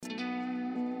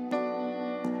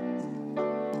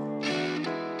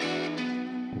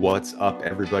What's up,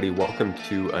 everybody? Welcome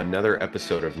to another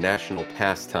episode of National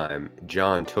Pastime.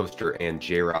 John, Toaster, and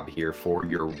J-Rob here for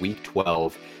your Week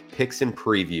 12 picks and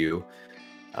preview.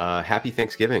 Happy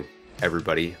Thanksgiving,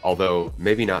 everybody. Although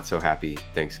maybe not so happy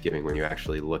Thanksgiving when you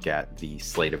actually look at the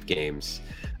slate of games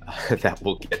that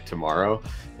we'll get tomorrow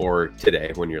or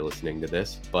today when you're listening to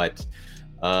this. But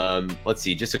let's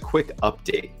see, just a quick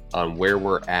update on where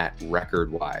we're at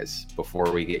record-wise before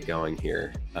we get going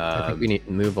here. I think we need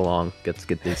to move along. Let's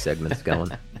get these segments going.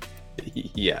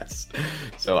 Yes.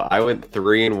 So I went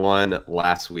 3-1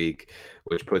 last week,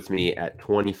 which puts me at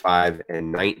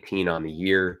 25-19 on the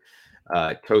year.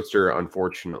 Toaster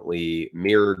unfortunately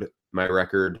mirrored my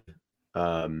record,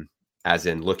 as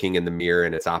in looking in the mirror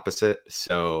and it's opposite.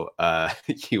 So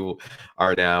you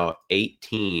are now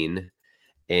 18-26.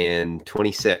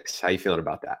 How you feeling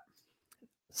about that?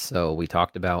 So we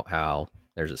talked about how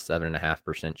there's a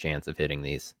 7.5% chance of hitting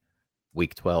these.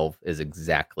 Week 12 is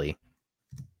exactly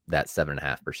that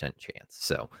 7.5% chance.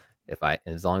 So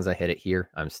as long as I hit it here,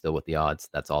 I'm still with the odds.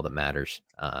 That's all that matters.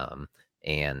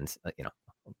 And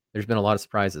there's been a lot of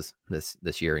surprises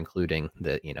this year, including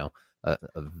that, a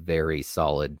very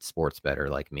solid sports bettor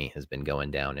like me has been going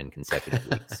down in consecutive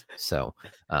weeks. So,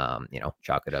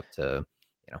 chalk it up to,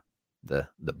 the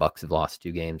Bucks have lost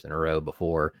 2 games in a row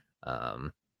before.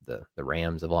 The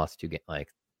Rams have lost 2 games. Like,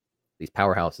 these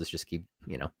powerhouses just keep,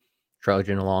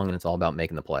 trudging along, and it's all about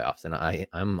making the playoffs. And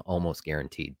I'm almost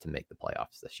guaranteed to make the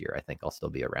playoffs this year. I think I'll still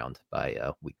be around by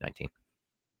week 19.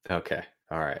 Okay.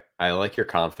 All right. I like your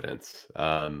confidence.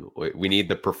 We need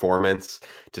the performance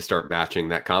to start matching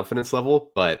that confidence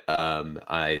level, but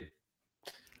I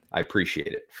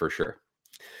appreciate it for sure.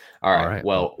 All right.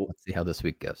 Well, let's see how this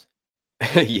week goes.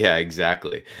 Yeah,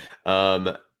 exactly.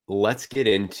 Let's get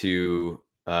into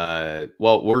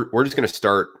we're just going to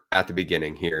start at the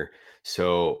beginning here.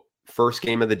 So first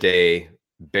game of the day,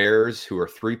 Bears, who are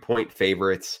 3-point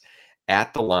favorites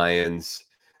at the Lions.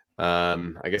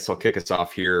 I guess I'll kick us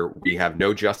off here. We have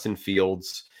no Justin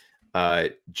Fields.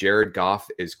 Jared Goff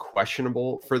is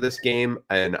questionable for this game,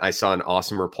 and I saw an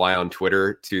awesome reply on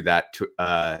Twitter to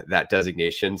that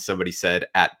designation. Somebody said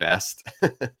at best,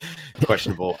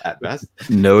 questionable at best.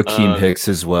 No Akeem Hicks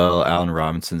as well. Allen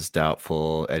Robinson's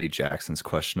doubtful. Eddie Jackson's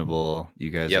questionable. You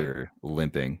guys are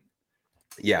limping.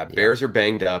 Yeah, Bears are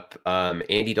banged up.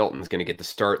 Andy Dalton's going to get the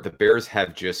start. The Bears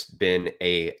have just been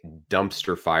a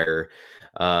dumpster fire.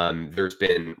 There's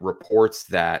been reports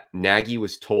that Nagy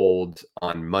was told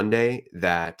on Monday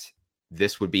that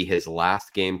this would be his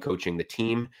last game coaching the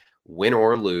team, win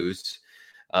or lose.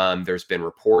 There's been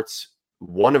reports,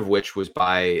 one of which was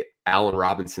by Allen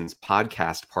Robinson's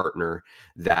podcast partner,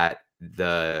 that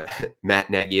Matt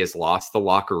Nagy has lost the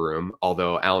locker room,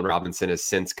 although Allen Robinson has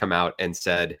since come out and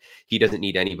said he doesn't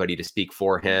need anybody to speak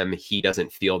for him. He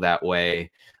doesn't feel that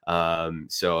way.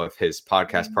 So if his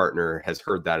podcast partner has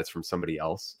heard that, it's from somebody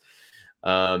else.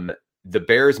 The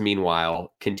Bears,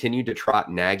 meanwhile, continue to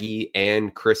trot Nagy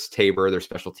and Chris Tabor, their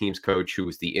special teams coach, who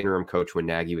was the interim coach when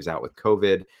Nagy was out with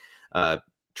COVID,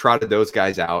 trotted those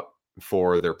guys out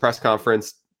for their press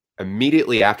conference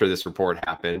immediately after this report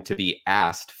happened to be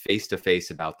asked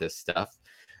face-to-face about this stuff.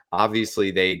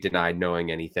 Obviously, they denied knowing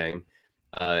anything.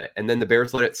 And then the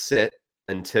Bears let it sit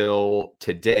until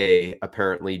today.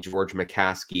 Apparently, George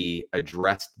McCaskey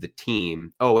addressed the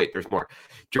team. Oh, wait, there's more.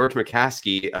 George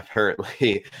McCaskey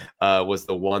apparently was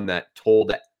the one that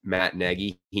told Matt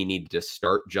Nagy he needed to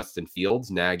start Justin Fields.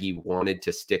 Nagy wanted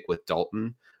to stick with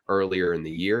Dalton earlier in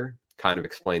the year. Kind of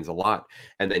explains a lot.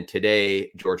 And then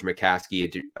today, George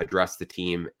McCaskey addressed the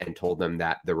team and told them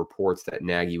that the reports that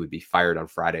Nagy would be fired on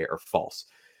Friday are false.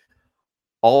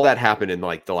 All that happened in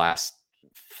like the last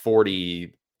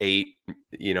 48,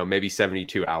 maybe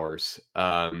 72 hours.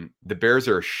 The Bears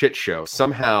are a shit show.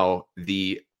 Somehow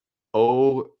the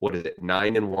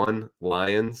 9-1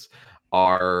 Lions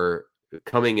are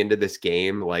coming into this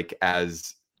game like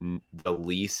as the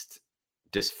least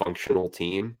dysfunctional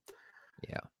team.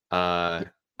 Yeah.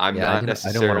 I'm not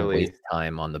necessarily. I don't want to waste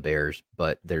time on the Bears,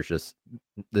 but there's just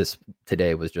this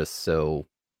today was just so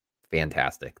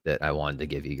fantastic that I wanted to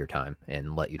give you your time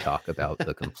and let you talk about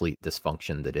the complete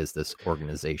dysfunction that is this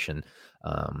organization.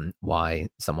 Why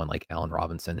someone like Allen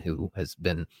Robinson, who has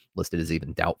been listed as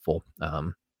even doubtful,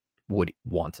 would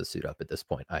want to suit up at this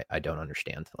point. I don't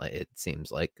understand. It seems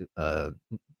like a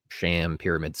sham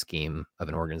pyramid scheme of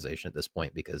an organization at this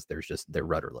point, because they're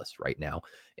rudderless right now,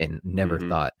 and never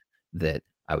thought that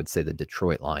I would say the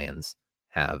Detroit Lions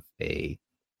have a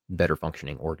better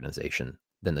functioning organization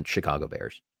than the Chicago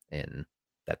Bears. And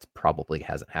that's probably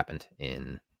hasn't happened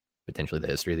in potentially the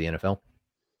history of the NFL,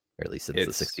 or at least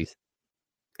since the 60s.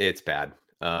 It's bad.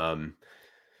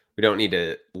 we don't need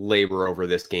to labor over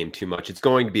this game too much. It's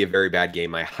going to be a very bad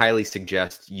game. I highly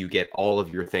suggest you get all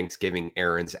of your Thanksgiving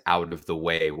errands out of the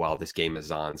way while this game is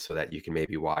on, so that you can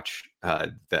maybe watch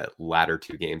the latter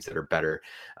two games that are better.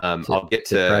 I'll get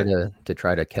to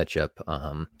try to catch up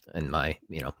in my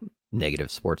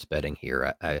negative sports betting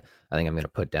here. I think I'm going to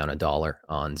put down $1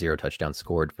 on 0 touchdowns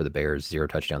scored for the Bears, 0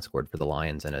 touchdowns scored for the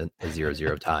Lions, and a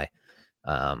 0-0 tie.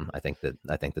 I think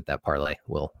that parlay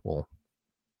will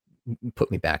put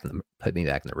me back in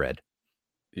the red.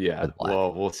 Yeah,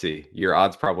 well, we'll see. Your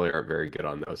odds probably aren't very good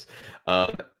on those.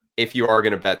 If you are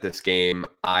going to bet this game,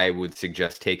 I would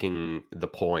suggest taking the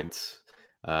points.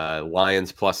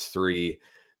 Lions +3.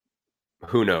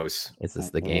 Who knows? Is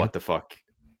this the game? What the fuck?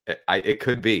 It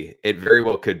could be. It very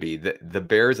well could be. The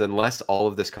Bears, unless all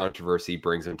of this controversy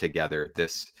brings them together,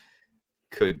 this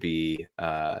could be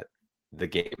the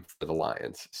game for the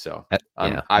Lions. So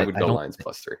I would go Lions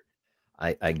 +3.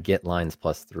 I get Lions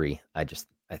 +3. I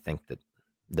think that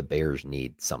the Bears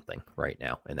need something right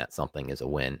now, and that something is a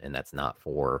win, and that's not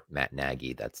for Matt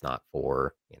Nagy. That's not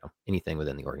for anything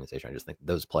within the organization. I just think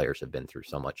those players have been through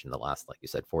so much in the last, like you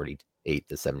said, 48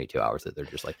 to 72 hours that they're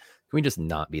just like, can we just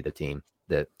not be the team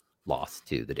that lost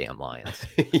to the damn Lions?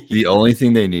 The only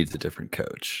thing they need is a different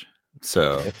coach.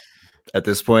 So at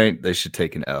this point, they should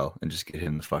take an L and just get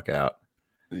him the fuck out.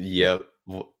 Yep.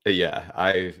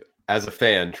 Yeah. As a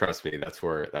fan, trust me, that's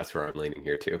where I'm leaning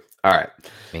here too. All right.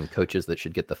 Coaches that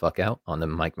should get the fuck out on the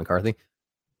Mike McCarthy.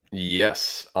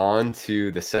 Yes. On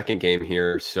to the second game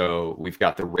here. So we've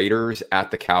got the Raiders at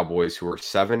the Cowboys, who are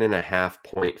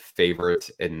 7.5-point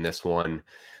favorites in this one.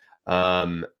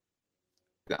 I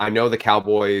know the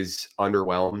Cowboys have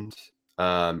underwhelmed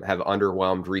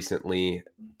recently,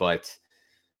 but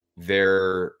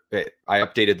I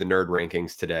updated the nerd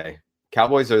rankings today.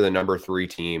 Cowboys are the number 3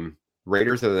 team.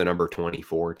 Raiders are the number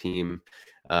 24 team.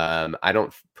 I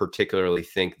don't particularly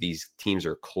think these teams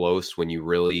are close when you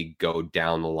really go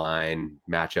down the line,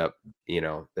 match up,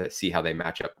 see how they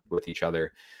match up with each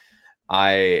other.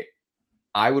 I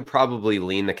would probably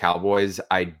lean the Cowboys.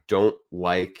 I don't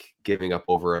like giving up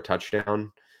over a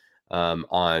touchdown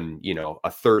on,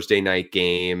 a Thursday night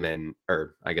game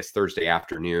or I guess Thursday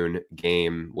afternoon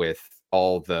game with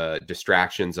all the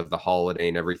distractions of the holiday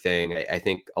and everything. I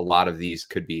think a lot of these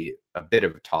could be a bit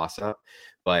of a toss-up,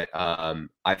 but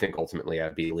I think ultimately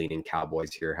I'd be leaning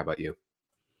Cowboys here. How about you?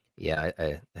 Yeah,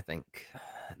 I think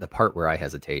the part where I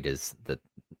hesitate is that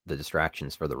the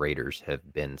distractions for the Raiders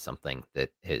have been something that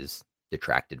has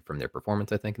detracted from their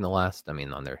performance, I think,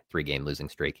 on their 3-game losing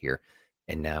streak here.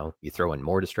 And now you throw in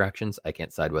more distractions. I can't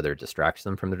decide whether it distracts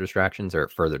them from the distractions or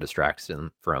it further distracts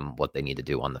them from what they need to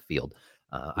do on the field.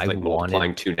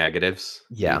 Multiplying 2 negatives.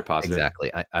 Yeah,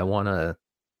 exactly. I wanted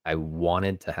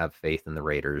to have faith in the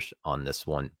Raiders on this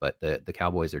one, but the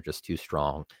Cowboys are just too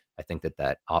strong. I think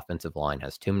that offensive line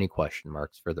has too many question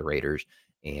marks for the Raiders.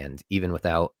 And even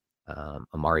without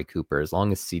Amari Cooper, as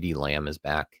long as CeeDee Lamb is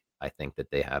back, I think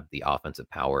that they have the offensive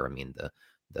power. I mean,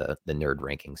 the nerd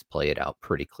rankings play it out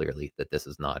pretty clearly that this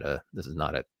is not a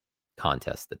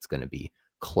contest that's going to be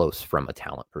close from a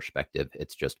talent perspective.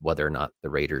 It's just whether or not the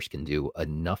Raiders can do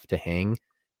enough to hang,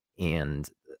 and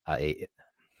I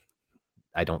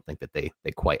don't think that they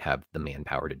quite have the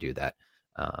manpower to do that,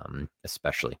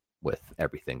 especially with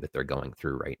everything that they're going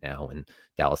through right now. And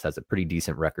Dallas has a pretty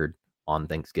decent record on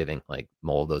Thanksgiving. Like,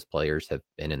 all of those players have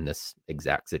been in this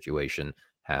exact situation,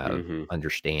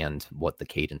 understand what the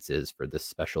cadence is for this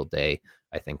special day.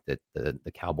 I think that the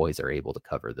Cowboys are able to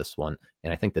cover this one,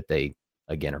 and I think that they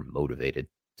again are motivated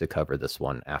to cover this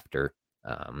one after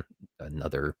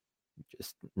another,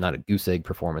 just not a goose egg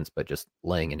performance, but just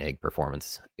laying an egg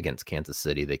performance against Kansas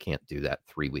City. They can't do that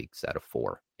 3 weeks out of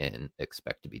 4 and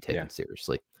expect to be taken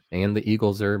seriously. And the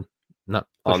Eagles are not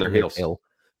on their heels,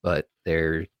 but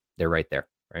they're right there,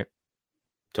 right?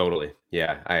 Totally.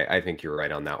 Yeah, I think you're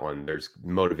right on that one. There's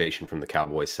motivation from the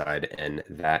Cowboys side, and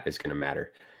that is going to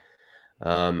matter.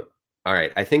 All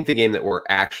right. I think the game that we're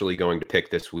actually going to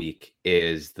pick this week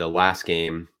is the last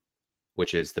game,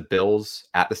 which is the Bills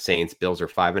at the Saints. Bills are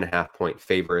 5.5-point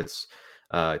favorites.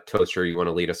 Toaster, you want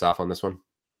to lead us off on this one?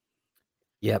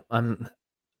 Yep. I'm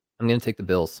going to take the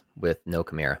Bills with no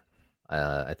Kamara.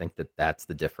 I think that's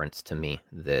the difference to me.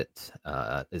 That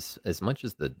as much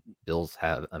as the Bills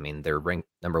have, they're ranked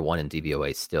number 1 in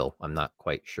DVOA still. I'm not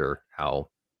quite sure how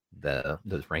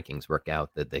those rankings work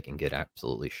out, that they can get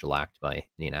absolutely shellacked by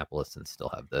Indianapolis and still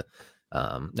have the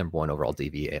number 1 overall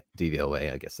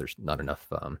DVOA. I guess there's not enough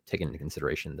taken into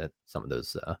consideration that some of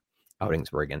those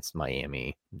outings were against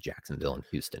Miami, Jacksonville, and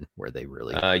Houston, where they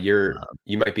really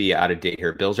you might be out of date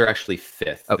here. Bills are actually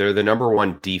 5th. They're the number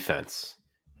 1 defense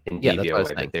in Yeah, that's what I was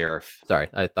DVOA, saying. but they are. Sorry,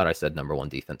 I thought I said number one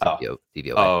defense in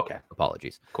DVOA. Oh, okay.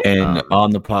 Apologies. Cool. And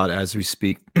on the pod as we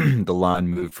speak, the line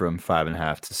moved from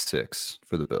 5.5 to 6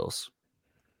 for the Bills.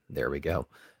 There we go.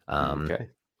 Okay.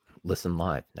 Listen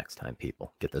live next time,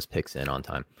 people. Get those picks in on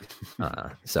time.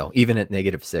 So even at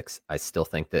 -6, I still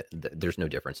think that there's no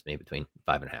difference to me between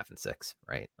 5.5 and 6,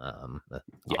 right?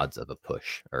 The odds of a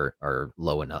push are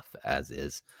low enough as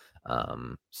is.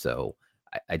 So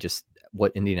I just,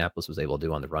 what Indianapolis was able to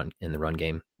do on the run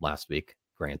game last week,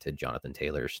 granted, Jonathan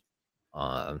Taylor's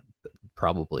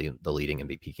probably the leading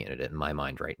MVP candidate in my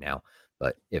mind right now.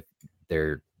 But if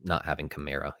they're not having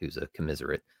Kamara, who's a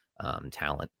commiserate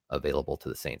talent available to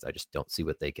the Saints, I just don't see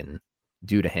what they can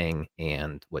do to hang.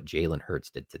 And what Jalen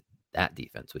Hurts did to that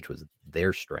defense, which was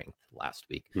their strength last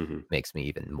week, makes me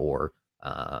even more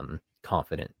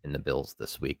confident in the Bills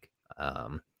this week.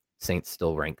 Saints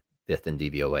still rank 5th in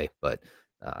DVOA, but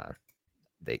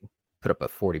they put up a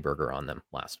 40 burger on them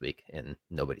last week, and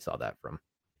nobody saw that from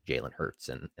Jalen Hurts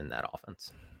in that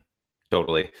offense.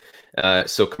 Totally.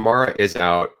 So Kamara is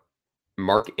out.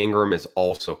 Mark Ingram is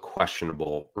also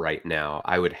questionable right now.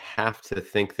 I would have to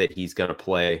think that he's going to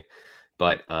play,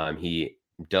 but he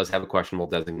does have a questionable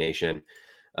designation.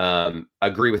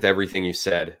 Agree with everything you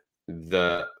said.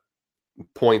 The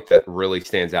point that really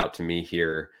stands out to me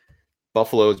here,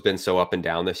 Buffalo's been so up and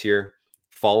down this year.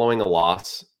 Following a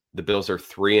loss, the Bills are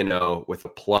 3-0 with a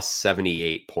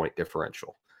 +78 point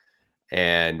differential.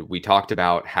 And we talked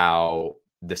about how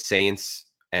the Saints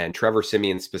and Trevor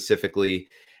Siemian specifically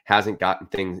haven't gotten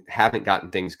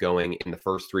things going in the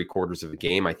first 3 quarters of the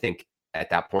game. I think at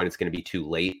that point it's going to be too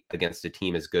late against a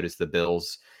team as good as the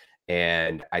Bills.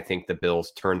 And I think the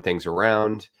Bills turn things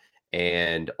around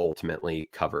and ultimately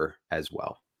cover as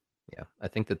well. Yeah, I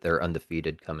think that they're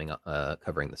undefeated covering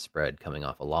the spread coming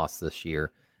off a loss this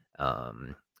year.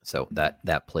 So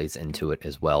that plays into it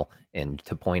as well. And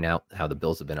to point out how the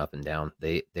Bills have been up and down,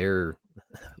 they're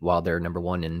while they're number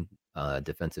 1 in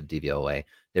defensive DVOA,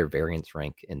 their variance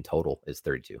rank in total is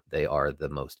 32. They are the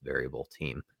most variable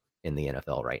team in the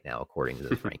NFL right now, according to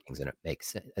those rankings. And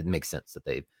it makes sense that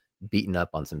they've beaten up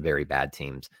on some very bad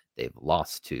teams. They've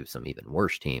lost to some even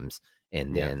worse teams.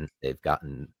 And then they've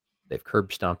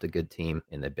curb stomped a good team,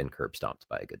 and they've been curb stomped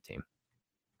by a good team.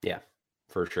 Yeah,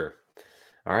 for sure.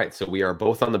 All right. So we are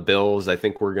both on the Bills. I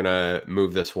think we're going to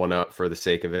move this one up for the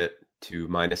sake of it to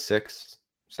 -6.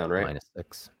 Sound right?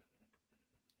 -6.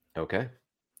 Okay.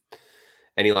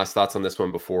 Any last thoughts on this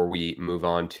one before we move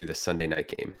on to the Sunday night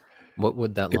game? What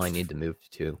would that line need to move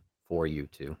to for you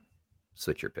to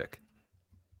switch your pick?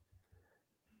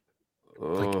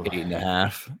 Like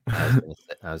 8.5.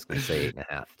 I was going to say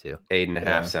 8.5 too.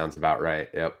 8.5 sounds about right.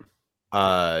 Yep.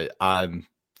 I'm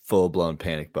full-blown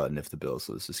panic button if the Bills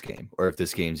lose this game, or if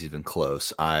this game's even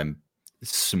close. I'm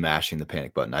smashing the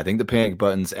panic button. I think the panic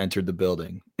button's entered the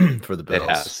building for the Bills. It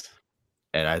has.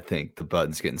 And I think the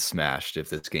button's getting smashed if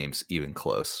this game's even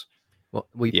close. Well,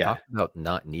 we've talked about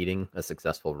not needing a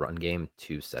successful run game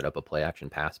to set up a play action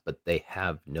pass, but they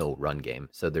have no run game.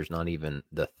 So there's not even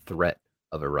the threat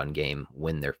of a run game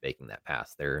when they're faking that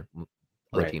pass.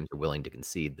 Other teams are willing to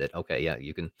concede that, okay, yeah,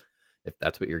 you can, if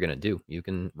that's what you're going to do, you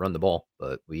can run the ball,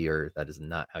 but that is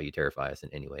not how you terrify us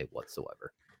in any way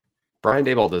whatsoever. Brian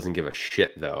Daboll doesn't give a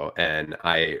shit though. And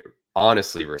I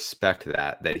honestly respect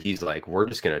that he's like, we're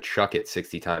just going to chuck it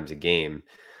 60 times a game.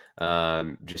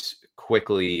 Just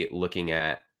quickly looking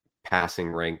at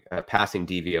passing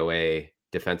DVOA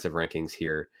defensive rankings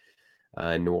here.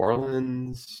 New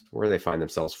Orleans, where they find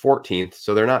themselves 14th.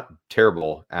 So they're not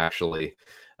terrible actually.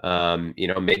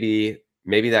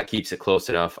 Maybe that keeps it close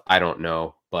enough. I don't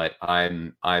know, but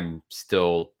I'm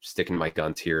still sticking to my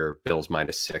guns here. Bills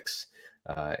 -6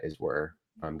 is where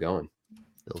I'm going.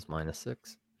 Bills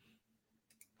 -6.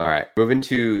 All right, moving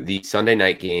to the Sunday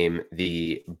night game,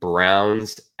 the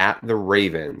Browns at the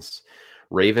Ravens.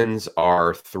 Ravens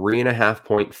are 3.5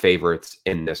 point favorites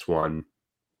in this one,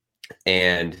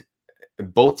 and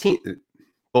both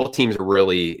teams are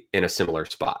really in a similar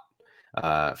spot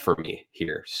for me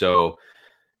here. So,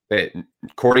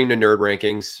 according to Nerd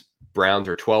Rankings, Browns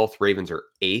are 12th, Ravens are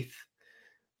 8th.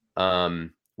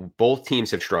 Both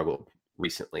teams have struggled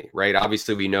recently, right?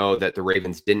 Obviously, we know that the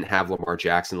Ravens didn't have Lamar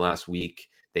Jackson last week.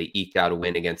 They eked out a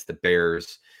win against the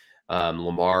Bears.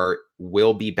 Lamar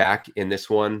will be back in this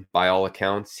one by all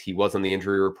accounts. He was on the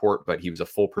injury report, but he was a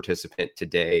full participant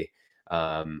today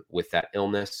with that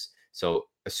illness. So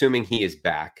assuming he is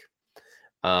back,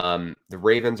 the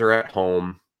Ravens are at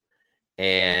home,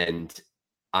 and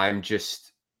I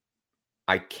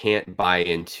can't buy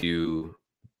into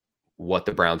what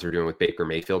the Browns are doing with Baker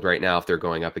Mayfield right now if they're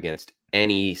going up against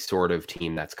any sort of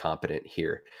team that's competent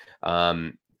here.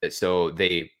 So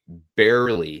they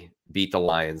barely beat the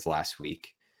Lions last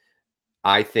week.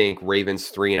 I think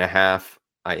Ravens 3.5.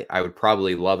 I would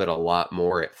probably love it a lot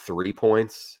more at 3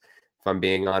 points, if I'm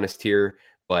being honest here.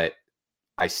 But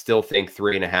I still think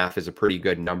 3.5 is a pretty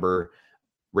good number.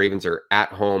 Ravens are at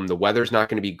home. The weather's not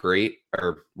going to be great,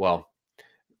 or well,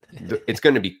 it's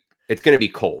going to be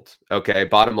cold. Okay.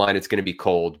 Bottom line, it's going to be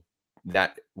cold.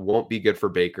 That won't be good for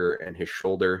Baker and his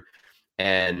shoulder.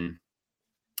 And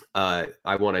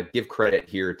I want to give credit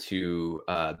here to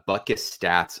Butkus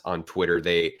Stats on Twitter.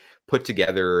 They put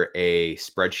together a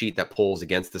spreadsheet that pulls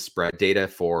against the spread data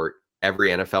for every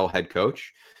NFL head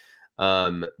coach.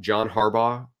 John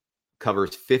Harbaugh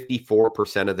covers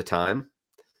 54% of the time,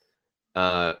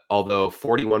 although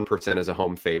 41% is a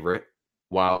home favorite,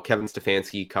 while Kevin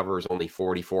Stefanski covers only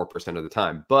 44% of the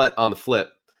time. But on the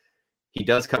flip, he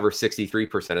does cover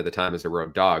 63% of the time as a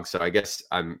road dog. So I guess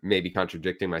I'm maybe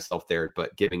contradicting myself there,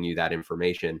 but giving you that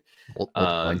information.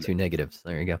 Multiplying two negatives.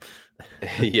 There you go.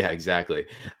 Yeah, exactly.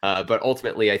 But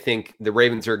ultimately, I think the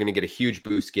Ravens are going to get a huge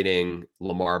boost getting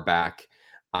Lamar back.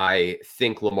 I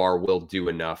think Lamar will do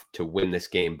enough to win this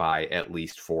game by at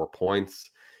least 4 points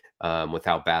with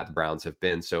how bad the Browns have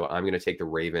been. So I'm going to take the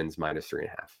Ravens -3.5.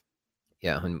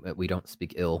 Yeah, and we don't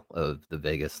speak ill of the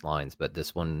Vegas lines, but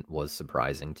this one was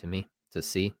surprising to me to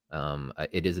see.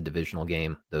 It is a divisional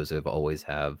game. Those have always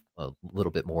have a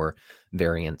little bit more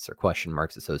variance or question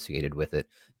marks associated with it.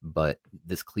 But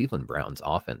this Cleveland Browns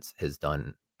offense has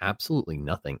done absolutely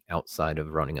nothing outside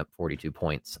of running up 42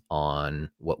 points on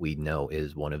what we know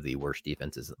is one of the worst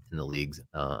defenses in the leagues,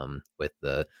 with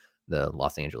the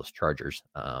Los Angeles Chargers.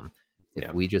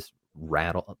 If we just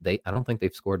rattle, I don't think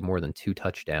they've scored more than 2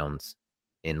 touchdowns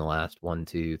in the last 1,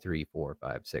 2, 3, 4,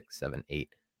 5, 6, 7, 8.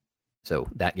 So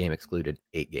that game excluded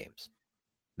 8 games.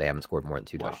 They haven't scored more than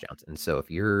 2 touchdowns. And so if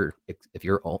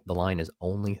the line is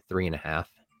only 3.5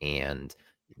 and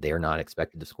they're not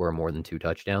expected to score more than 2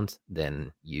 touchdowns,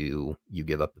 then you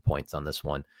give up the points on this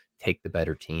one. Take the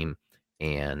better team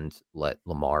and let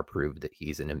Lamar prove that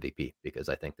he's an MVP, because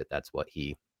I think that that's what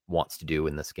he wants to do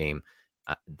in this game.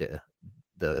 The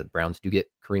Browns do get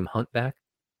Kareem Hunt back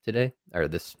today or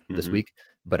this week,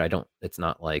 but it's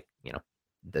not like,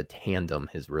 the tandem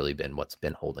has really been what's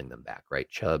been holding them back, right?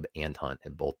 Chubb and Hunt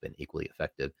have both been equally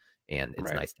effective, and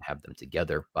it's nice to have them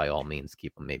together. By all means,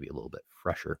 keep them maybe a little bit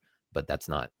fresher, but that's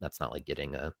not like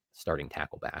getting a starting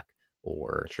tackle back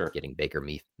or getting Baker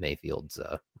Mayfield's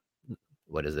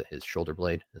what is it? His shoulder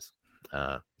blade is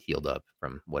healed up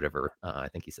from whatever I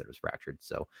think he said was fractured.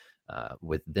 So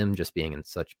with them just being in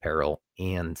such peril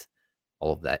and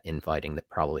all of that infighting that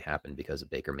probably happened because of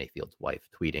Baker Mayfield's wife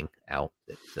tweeting out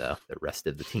that the rest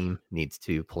of the team needs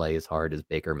to play as hard as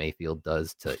Baker Mayfield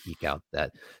does to eke out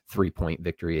that 3-point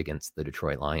victory against the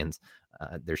Detroit Lions.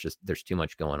 There's too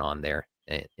much going on there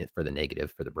for the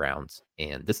negative for the Browns.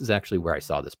 And this is actually where I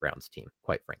saw this Browns team,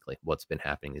 quite frankly, what's been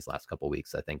happening these last couple of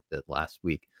weeks. I think that last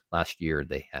year,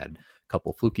 they had a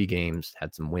couple fluky games,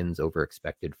 had some wins over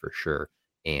expected for sure.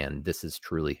 And this is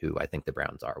truly who I think the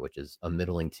Browns are, which is a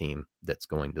middling team that's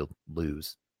going to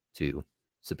lose to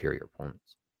superior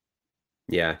opponents.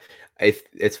 Yeah,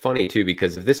 it's funny too,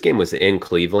 because if this game was in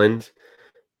Cleveland,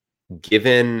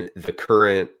 given the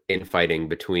current infighting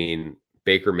between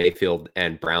Baker Mayfield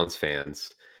and Browns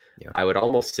fans, I would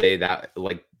almost say that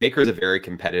like Baker's a very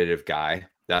competitive guy.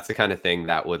 That's the kind of thing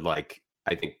that would I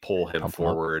think pull him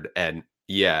forward and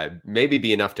maybe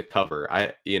be enough to cover.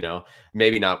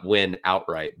 Maybe not win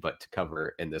outright, but to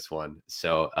cover in this one.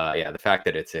 So the fact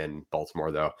that it's in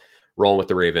Baltimore though, rolling with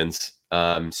the Ravens.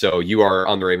 So you are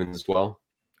on the Ravens as well?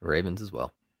 Ravens as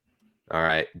well. All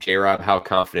right. J-Rob, how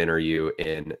confident are you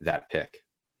in that pick?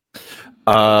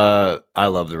 I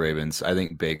love the Ravens. I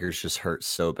think Baker's just hurt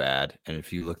so bad. And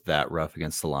if you look that rough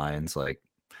against the Lions, I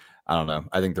don't know.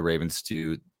 I think the Ravens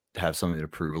do have something to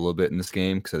prove a little bit in this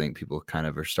game, because I think people kind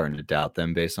of are starting to doubt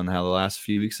them based on how the last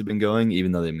few weeks have been going,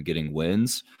 even though they've been getting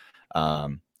wins. I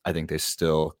think they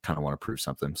still kind of want to prove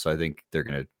something. So I think they're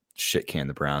going to shit can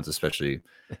the Browns, especially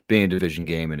being a division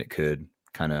game, and it could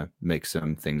kind of make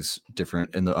some things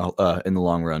different in the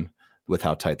long run with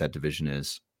how tight that division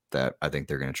is. That I think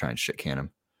they're going to try and shit can them.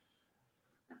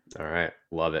 All right.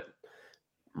 Love it.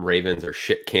 Ravens are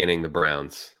shit canning the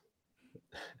Browns.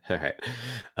 All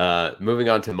right. Moving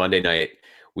on to Monday night,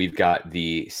 we've got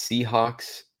the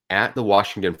Seahawks at the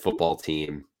Washington football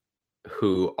team,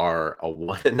 who are a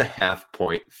 1.5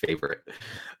 point favorite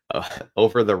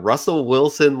over the Russell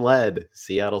Wilson led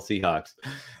Seattle Seahawks.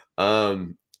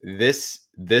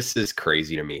 This is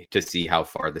crazy to me to see how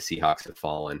far the Seahawks have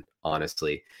fallen,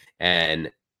 honestly.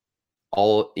 And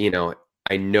I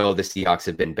I know the Seahawks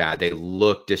have been bad. They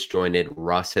look disjointed.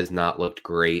 Russ has not looked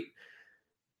great.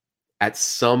 At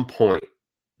some point,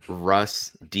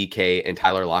 Russ, DK, and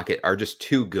Tyler Lockett are just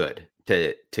too good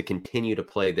to continue to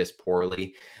play this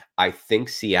poorly. I think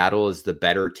Seattle is the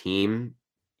better team,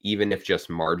 even if just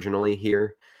marginally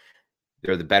here.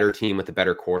 They're the better team with the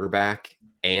better quarterback,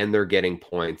 and they're getting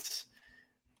points.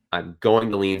 I'm going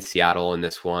to lean Seattle in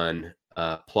this one,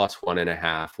 plus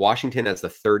 1.5. Washington has the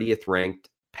 30th ranked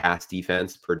pass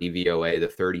defense per DVOA, the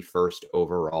 31st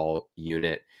overall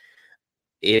unit.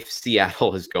 If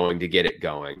Seattle is going to get it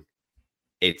going,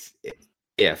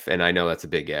 and I know that's a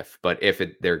big if, but if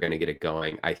they're going to get it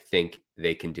going, I think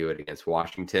they can do it against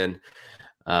Washington.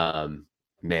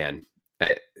 Man,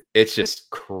 it's just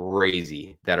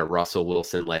crazy that a Russell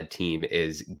Wilson-led team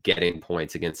is getting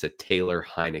points against a Taylor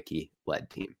Heineke-led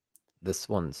team. This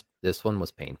one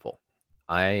was painful.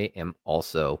 I am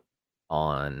also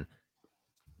on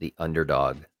the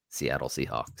underdog Seattle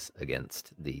Seahawks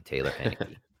against the Taylor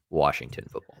Heineke Washington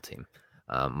football team.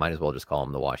 Might as well just call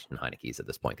them the Washington Heinekes at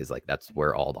this point, because like that's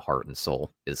where all the heart and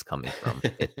soul is coming from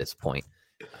at this point.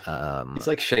 It's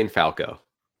like Shane Falco.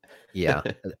 Yeah.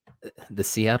 The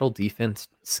Seattle defense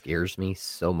scares me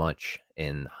so much,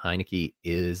 and Heineke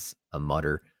is a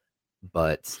mutter,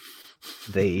 but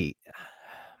I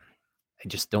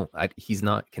just don't. He's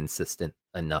not consistent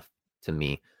enough to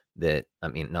me that, I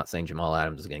mean, not saying Jamal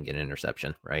Adams is going to get an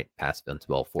interception, right? Pass Vince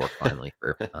Wilfork finally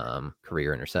for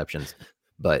career interceptions,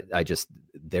 but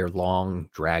their long,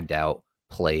 dragged out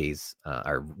plays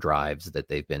or drives that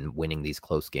they've been winning these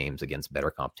close games against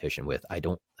better competition with. I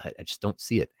just don't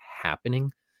see it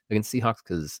happening against Seahawks,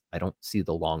 because I don't see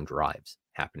the long drives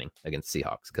happening against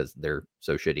Seahawks because they're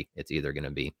so shitty. It's either going to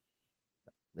be,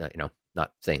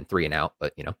 not saying 3 and out,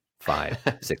 but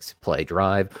 5-6 play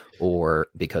drive, or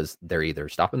because they're either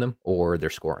stopping them or they're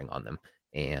scoring on them.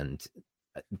 And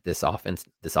this offense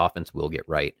will get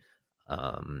right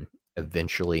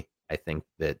eventually. I think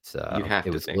that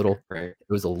it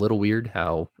was a little weird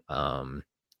how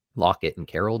Lockett and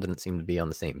Carroll didn't seem to be on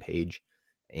the same page,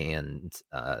 and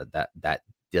that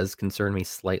does concern me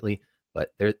slightly.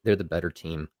 But they're the better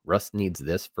team. Russ needs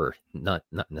this for not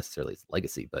necessarily his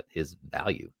legacy, but his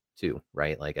value too,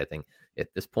 right? Like, I think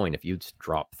at this point, if you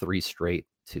drop 3 straight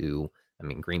to, I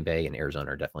mean, Green Bay and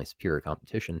Arizona are definitely superior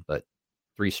competition, but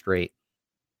 3 straight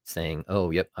saying,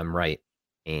 "Oh, yep, I'm right,"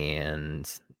 and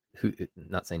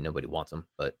not saying nobody wants them,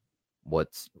 but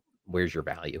where's your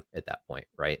value at that point,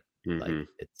 right? Mm-hmm. Like,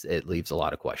 it leaves a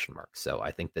lot of question marks. So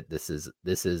I think that this is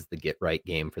the get right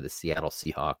game for the Seattle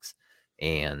Seahawks,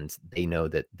 and they know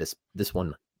that this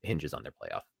one hinges on their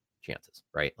playoff chances,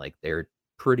 right? Like, they're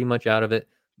pretty much out of it,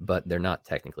 but they're not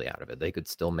technically out of it. They could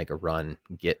still make a run,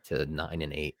 get to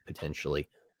 9-8 potentially,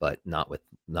 but not with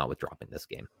dropping this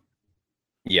game.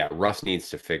 Yeah, Russ needs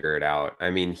to figure it out. I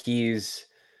mean, he's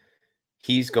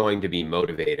going to be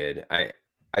motivated.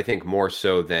 I think more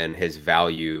so than his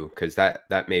value, because that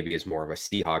maybe is more of a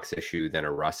Seahawks issue than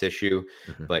a Russ issue.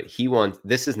 Mm-hmm. But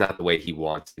this is not the way he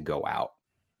wants to go out.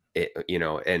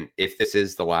 And if this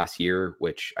is the last year,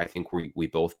 which I think we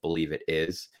both believe it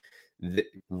is,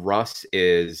 Russ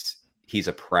he's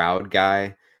a proud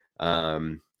guy.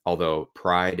 Although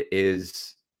pride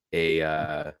is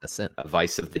a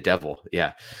vice of the devil.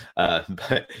 Yeah.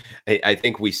 But I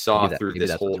think we saw through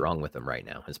this whole... what's wrong with him right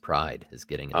now. His pride is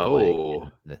getting in the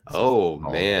way.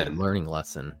 Man. Learning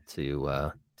lesson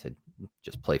to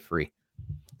just play free.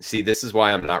 See, this is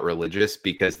why I'm not religious,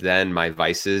 because then my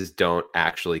vices don't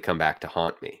actually come back to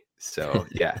haunt me. So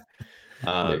yeah.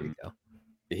 There you go.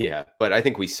 Yeah. But I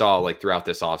think we saw, like, throughout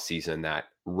this offseason that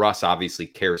Russ obviously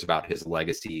cares about his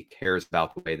legacy, cares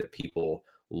about the way that people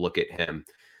look at him.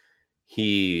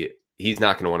 He's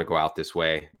not going to want to go out this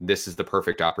way. This is the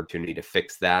perfect opportunity to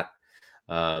fix that.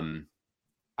 I'm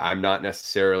not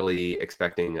necessarily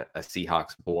expecting a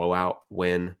Seahawks blowout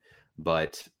win,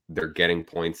 but they're getting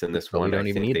points in this one. We don't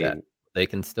even need that. They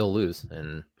can still lose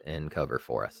and cover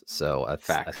for us. So I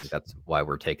think that's why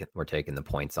we're taking the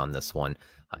points on this one.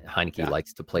 Heineke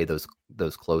likes to play those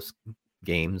close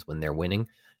games when they're winning,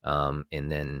 and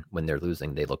then when they're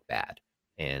losing, they look bad.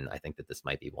 And I think that this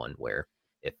might be one where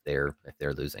if they're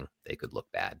losing, they could look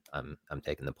bad. I'm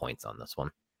taking the points on this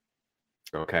one.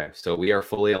 Okay, so we are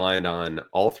fully aligned on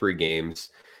all 3 games.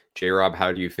 J-Rob,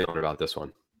 how do you feeling about this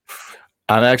one?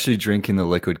 I'm actually drinking the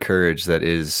liquid courage that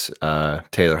is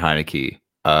Taylor Heineke.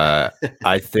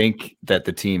 I think that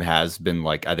the team has been,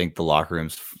 like, I think the locker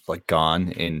room's like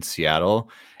gone in Seattle,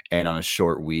 and on a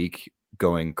short week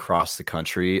going across the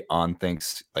country on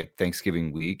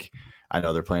Thanksgiving week. I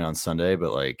know they're playing on Sunday,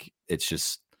 but like, it's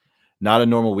just not a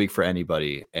normal week for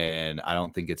anybody, and I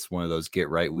don't think it's one of those get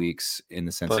right weeks in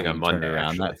the sense Playing that on you Monday, turn around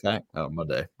actually. that fact. Oh,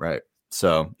 Monday, right?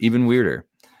 So even weirder,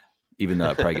 even though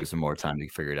it probably gives them more time to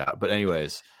figure it out. But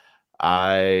anyways,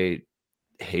 I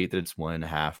hate that it's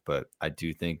 1.5, but I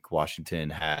do think Washington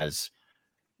has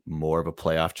more of a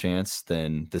playoff chance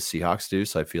than the Seahawks do.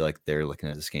 So I feel like they're looking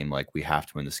at this game like we have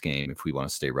to win this game if we want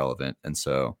to stay relevant. And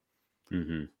so,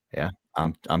 yeah,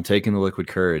 I'm taking the liquid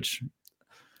courage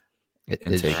and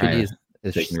taking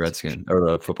the Redskin or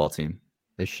the football team.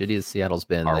 As shitty as Seattle's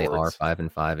been, Our they words. are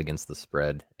 5-5 against the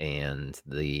spread, and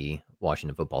the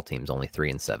Washington football team's only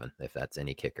 3-7. If that's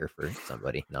any kicker for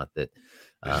somebody, not that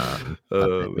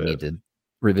we need to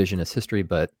revisionist history,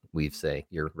 but we say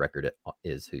your record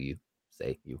is who you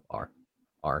say you are.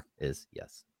 R is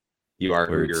yes. You are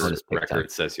who Words. your Bonus pick record time.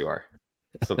 says you are.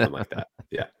 Something like that.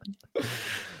 Yeah.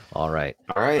 All right.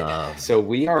 All right. So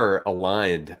we are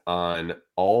aligned on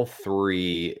all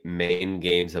 3 main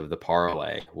games of the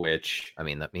parlay, which I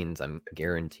mean, that means I'm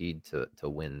guaranteed to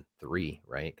win 3,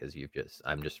 right? Because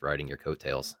I'm just riding your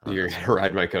coattails. you're going to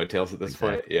ride my coattails at this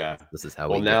point. Yeah. This is how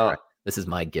Well, we now- get right. This is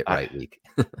my get right week.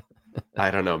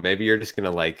 I don't know. Maybe you're just going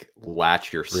to like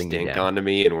latch your Bring me stink down. onto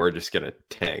me and we're just going to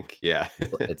tank. Yeah.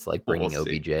 It's like bringing We'll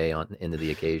see. OBJ into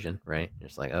the occasion, right? You're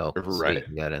just like, oh, Right. sweet,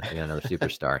 we got another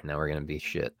superstar. Now we're gonna be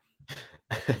shit.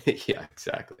 Yeah,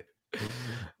 exactly.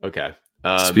 Okay.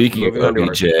 Speaking of moving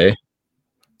on to our- OBJ,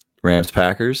 Rams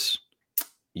Packers.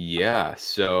 Yeah.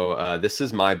 So this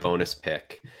is my bonus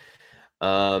pick.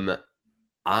 I'm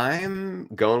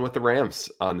going with the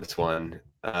Rams on this one.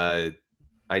 I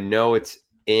know it's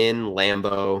in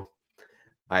Lambeau.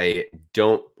 I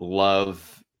don't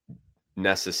love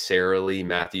necessarily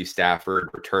Matthew Stafford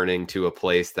returning to a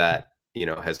place that, you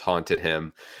know, has haunted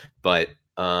him, but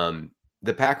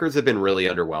the Packers have been really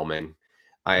underwhelming.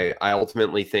 I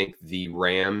ultimately think the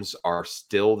Rams are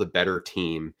still the better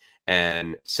team,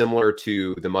 and similar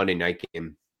to the Monday night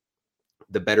game,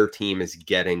 the better team is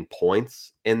getting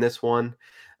points in this one.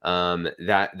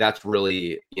 That's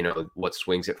really, you know, what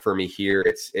swings it for me here.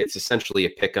 It's essentially a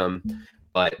pick 'em,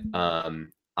 but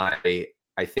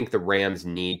I think the Rams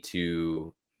need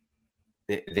to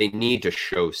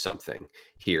show something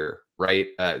here, right?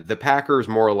 The Packers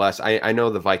more or less. I know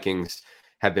the Vikings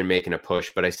have been making a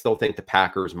push, but I still think the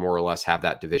Packers more or less have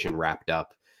that division wrapped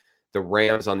up. The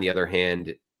Rams, on the other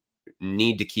hand,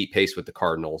 need to keep pace with the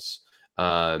Cardinals.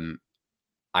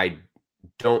 I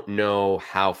don't know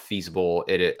how feasible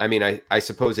it is. I mean, I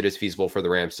suppose it is feasible for the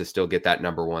Rams to still get that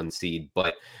number 1 seed,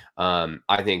 but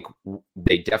I think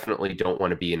they definitely don't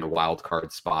want to be in a wild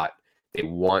card spot. They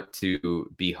want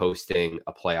to be hosting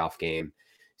a playoff game.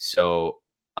 So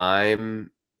I'm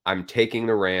taking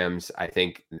the Rams. I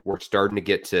think we're starting to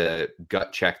get to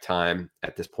gut check time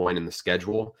at this point in the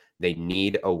schedule. They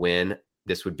need a win.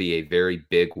 This would be a very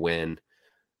big win.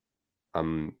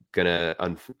 I'm gonna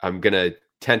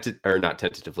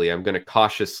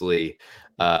cautiously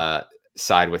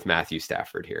side with Matthew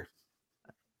Stafford here.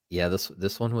 Yeah,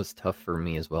 this one was tough for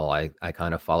me as well. I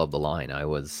kind of followed the line. I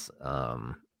was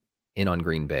in on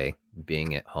Green Bay,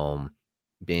 being at home,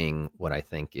 being what I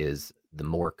think is the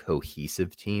more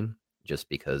cohesive team, just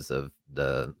because of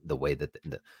the way that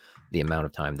the amount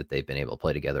of time that they've been able to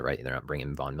play together, right? They're not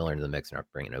bringing Von Miller into the mix. They're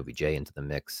not bringing OBJ into the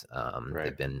mix. Right.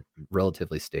 They've been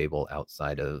relatively stable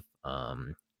outside of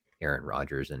Aaron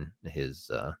Rodgers and his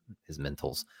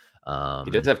mentals.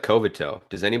 He does have COVID toe.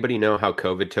 Does anybody know how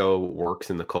COVID toe works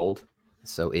in the cold?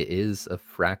 So it is a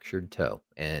fractured toe,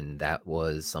 and that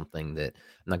was something that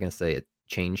I'm not going to say it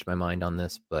changed my mind on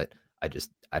this, but I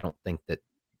don't think that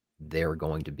they're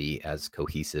going to be as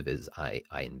cohesive as I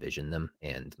envision them,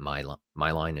 and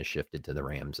my line is shifted to the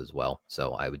Rams as well.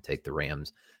 So I would take the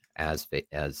Rams as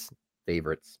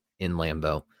favorites in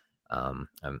Lambeau. I'm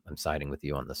siding with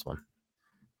you on this one.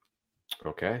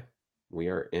 Okay, we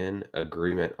are in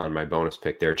agreement on my bonus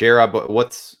pick there. J-Rob,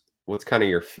 what's kind of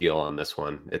your feel on this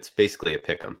one? It's basically a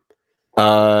pick 'em.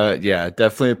 Yeah,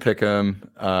 definitely a pick 'em.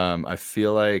 I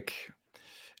feel like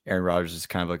Aaron Rodgers is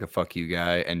kind of like a fuck you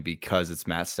guy, and because it's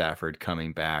Matt Stafford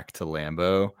coming back to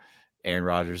Lambeau, Aaron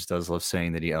Rodgers does love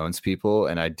saying that he owns people,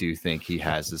 and I do think he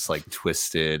has this like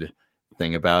twisted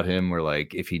thing about him where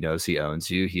like if he knows he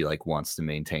owns you, he like wants to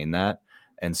maintain that.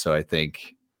 And so I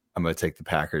think I'm going to take the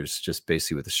Packers just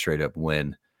basically with a straight up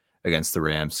win against the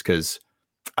Rams, because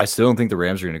I still don't think the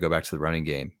Rams are going to go back to the running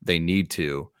game. They need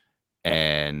to,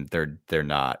 and they're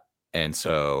not. And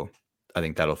so I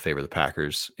think that'll favor the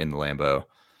Packers in the Lambeau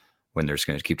when they're just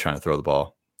going to keep trying to throw the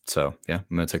ball. So yeah,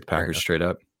 I'm going to take the Packers straight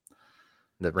up.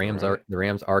 The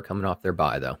Rams are coming off their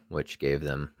bye though, which gave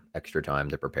them extra time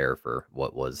to prepare for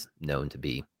what was known to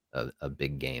be a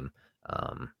big game.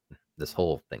 this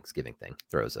whole Thanksgiving thing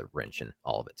throws a wrench in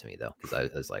all of it to me, though, because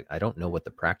I was like, I don't know what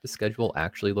the practice schedule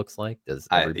actually looks like. Does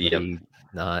Yep, everybody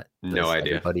not? no Does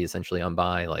idea. everybody essentially on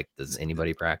bye? Like, does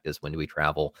anybody practice? When do we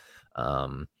travel? I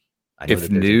know If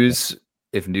that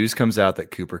there's news comes out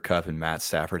that Cooper Kupp and Matt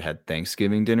Stafford had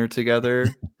Thanksgiving dinner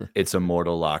together, it's a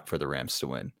mortal lock for the Rams to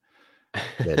win.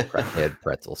 they had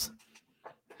pretzels.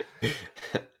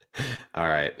 All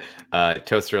right,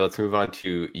 Toaster. Let's move on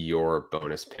to your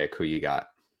bonus pick. Who you got?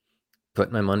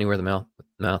 Putting my money where the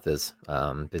mouth is.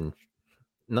 Been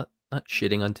not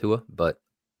shitting on Tua, but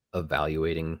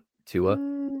evaluating Tua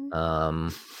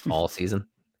all season,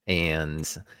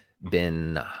 and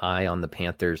been high on the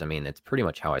Panthers. I mean, it's pretty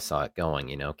much how I saw it going.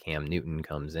 You know, Cam Newton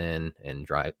comes in and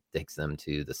takes them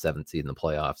to the 7th seed in the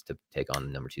playoffs to take on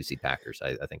the number 2 seed Packers.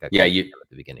 I think I called it at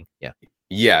the beginning.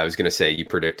 Yeah, I was gonna say you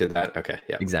predicted that. Okay,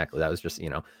 yeah, exactly. That was just,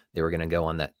 they were gonna go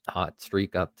on that hot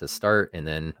streak up to start, and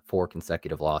then 4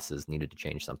 consecutive losses needed to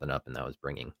change something up, and that was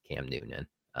bringing Cam Newton in.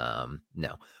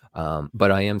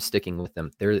 But I am sticking with them.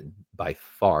 They're by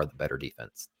far the better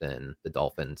defense than the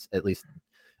Dolphins. At least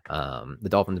the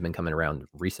Dolphins have been coming around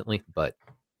recently, but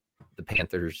the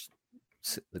Panthers,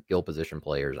 the skill position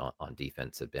players on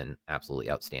defense have been absolutely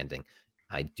outstanding.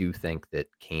 I do think that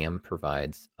Cam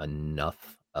provides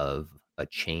enough of a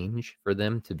change for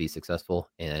them to be successful,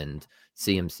 and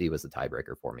CMC was the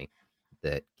tiebreaker for me.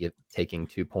 That taking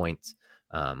 2 points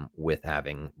with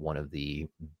having one of the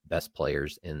best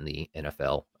players in the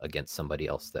NFL against somebody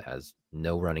else that has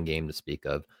no running game to speak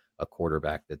of, a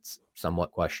quarterback that's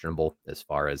somewhat questionable as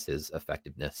far as his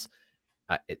effectiveness.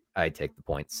 I take the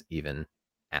points even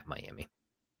at Miami.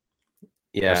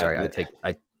 Yeah, sorry,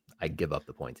 I give up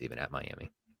the points even at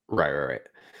Miami. Right.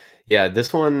 Yeah,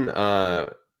 this one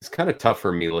is kind of tough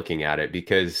for me looking at it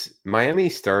because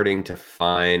Miami's starting to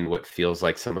find what feels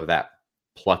like some of that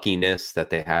pluckiness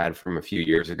that they had from a few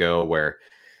years ago, where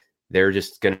they're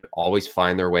just going to always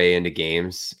find their way into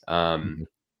games. And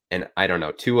I don't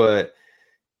know, Tua.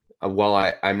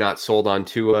 Well, I'm not sold on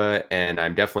Tua, and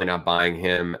I'm definitely not buying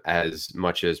him as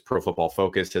much as Pro Football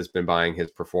Focus has been buying his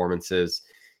performances.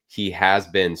 He has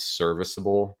been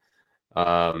serviceable.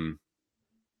 All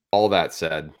that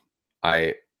said,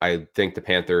 I think the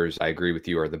Panthers, I agree with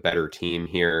you, are the better team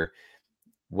here.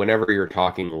 Whenever you're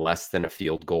talking less than a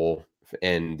field goal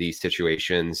in these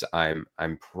situations, I'm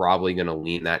probably going to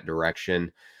lean that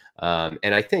direction.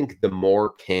 And I think the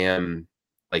more Cam,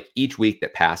 like each week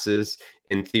that passes,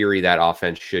 in theory, that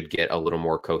offense should get a little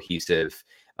more cohesive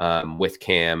with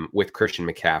Cam, with Christian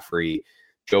McCaffrey,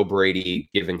 Joe Brady,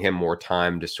 giving him more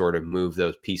time to sort of move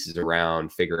those pieces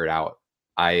around, figure it out.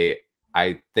 I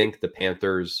think the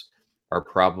Panthers are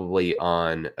probably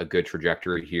on a good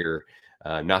trajectory here.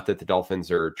 Not that the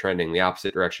Dolphins are trending the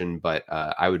opposite direction, but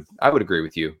I would agree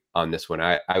with you on this one.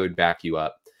 I would back you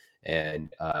up and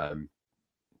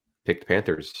pick the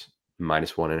Panthers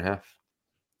 -1.5.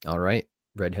 All right,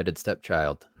 redheaded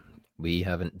stepchild. We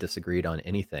haven't disagreed on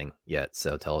anything yet,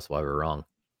 so tell us why we're wrong.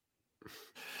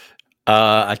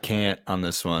 I can't on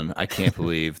this one. I can't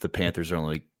believe the Panthers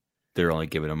are they're only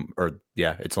giving them,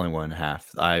 it's only 1.5.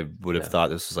 I would have thought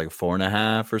this was like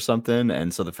 4.5 or something.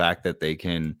 And so the fact that they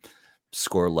can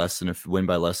score win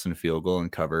by less than a field goal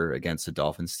and cover against a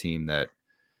Dolphins team that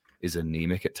is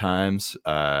anemic at times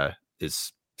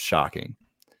is shocking.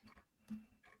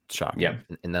 Yeah,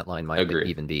 and that line might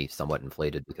even be somewhat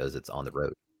inflated because it's on the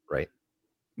road, right?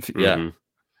 Yeah. Mm-hmm.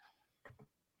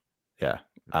 Yeah.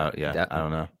 I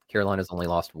don't know. Carolina's only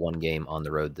lost 1 game on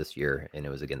the road this year, and it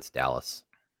was against Dallas.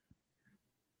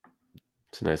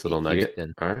 It's a nice little nugget.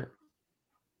 All right.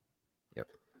 Yep.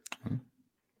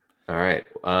 All right.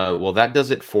 Well, that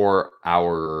does it for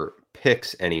our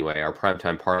picks anyway, our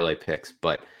primetime parlay picks.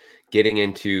 But getting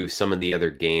into some of the other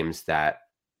games that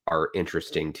are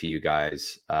interesting to you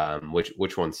guys,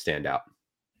 which ones stand out?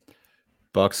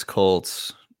 Bucks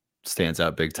Colts stands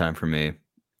out big time for me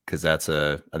because I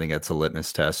think that's a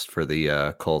litmus test for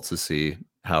the Colts to see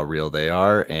how real they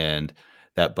are, and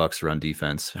that Bucks run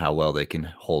defense, how well they can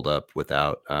hold up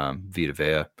without Vita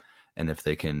Vea, and if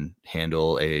they can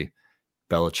handle a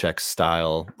Belichick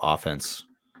style offense.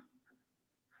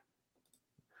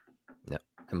 No,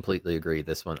 completely agree.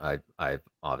 This one I've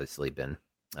obviously been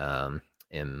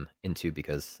am into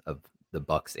because of the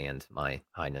Bucks and my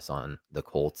highness on the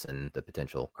Colts and the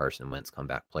potential Carson Wentz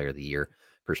comeback player of the year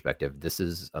perspective. This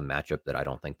is a matchup that I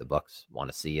don't think the Bucks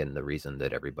want to see, and the reason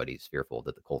that everybody's fearful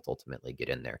that the Colts ultimately get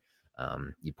in there.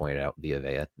 You pointed out Vita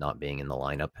Vea not being in the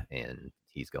lineup, and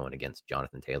he's going against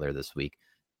Jonathan Taylor this week.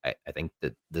 I think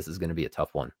that this is going to be a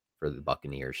tough one for the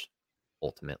Buccaneers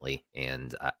ultimately,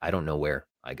 and I don't know where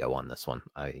I go on this one.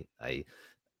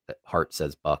 Heart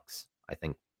says Bucks. I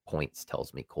think points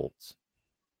tells me Colts.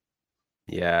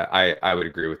 Yeah, I would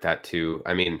agree with that too.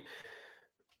 I mean,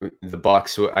 the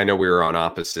Bucks, I know we were on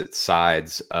opposite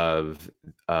sides of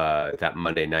that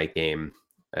Monday night game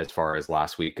as far as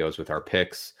last week goes with our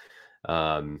picks.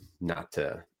 Not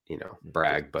to,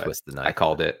 brag, but Twist the knife. I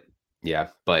called it. Yeah,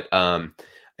 but a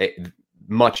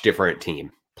much different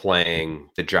team playing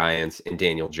the Giants and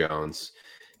Daniel Jones,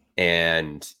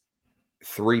 and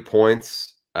 3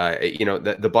 points.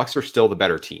 The Bucks are still the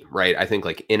better team, right? I think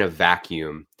like in a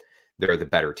vacuum, they're the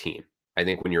better team. I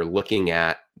think when you're looking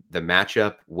at the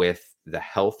matchup with the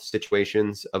health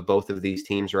situations of both of these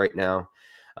teams right now,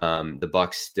 the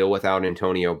Bucks still without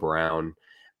Antonio Brown.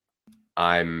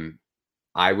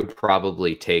 I would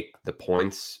probably take the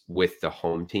points with the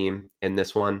home team in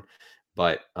this one,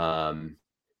 but I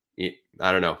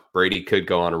don't know. Brady could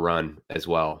go on a run as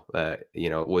well.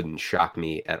 It wouldn't shock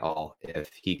me at all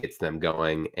if he gets them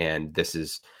going, and this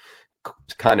is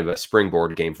kind of a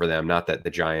springboard game for them. Not that the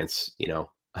Giants,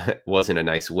 wasn't a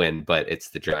nice win, but it's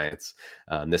the Giants.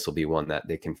 This will be one that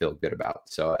they can feel good about.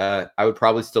 So I would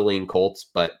probably still lean Colts,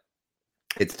 but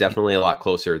it's definitely a lot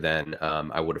closer than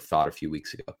I would have thought a few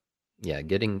weeks ago. Yeah,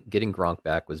 getting Gronk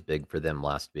back was big for them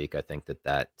last week. I think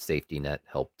that safety net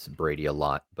helped Brady a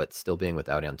lot, but still being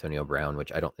without Antonio Brown,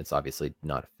 which it's obviously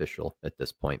not official at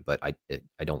this point, but I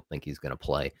don't think he's going to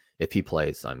play. If he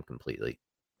plays, I'm completely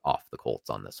off the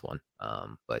Colts on this one.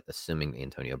 But assuming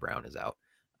Antonio Brown is out,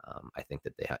 I think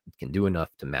that they can do enough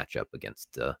to match up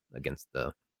against the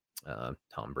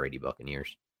Tom Brady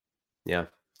Buccaneers. Yeah.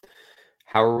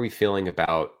 How are we feeling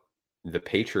about the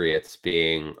Patriots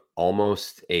being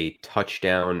almost a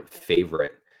touchdown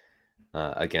favorite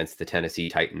against the Tennessee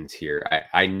Titans here?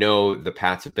 I know the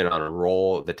Pats have been on a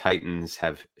roll. The Titans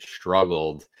have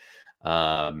struggled.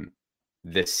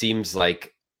 This seems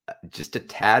like just a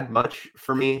tad much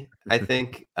for me, I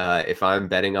think. If I'm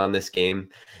betting on this game,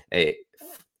 4.5,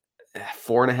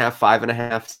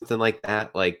 5.5, something like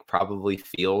that, like probably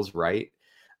feels right.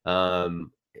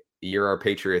 You're our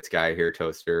Patriots guy here,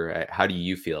 Toaster. How do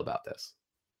you feel about this?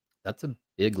 That's a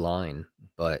big line,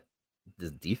 but the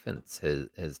defense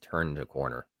has turned a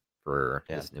corner for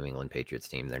this New England Patriots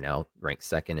team. They're now ranked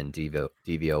second in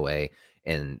DVOA,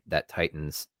 and that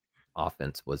Titans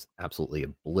offense was absolutely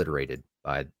obliterated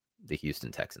by the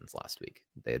Houston Texans last week.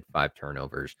 They had 5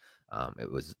 turnovers.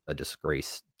 It was a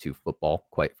disgrace to football,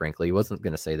 quite frankly. He wasn't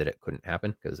going to say that it couldn't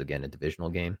happen because, again, a divisional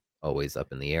game, always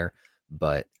up in the air.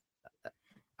 But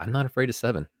I'm not afraid of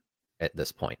 7 at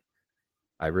this point.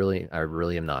 I really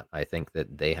am not. I think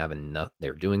that they have enough.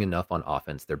 They're doing enough on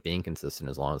offense. They're being consistent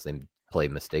as long as they play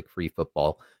mistake-free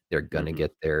football. They're going to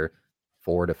get their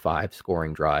 4 to 5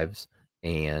 scoring drives.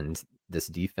 And this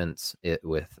defense, if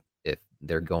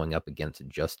they're going up against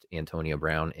just Antonio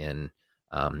Brown and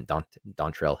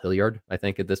Dontrell Hilliard, I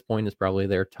think at this point is probably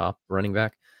their top running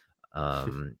back.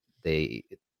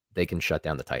 They can shut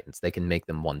down the Titans. They can make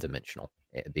them one-dimensional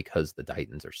because the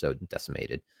Titans are so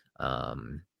decimated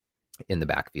in the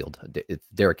backfield. If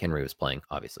Derrick Henry was playing,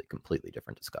 obviously completely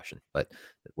different discussion. But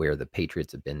where the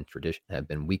Patriots have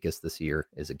been weakest this year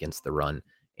is against the run,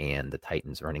 and the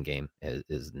Titans' running game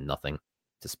is nothing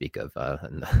to speak of.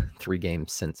 In the 3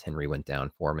 games since Henry went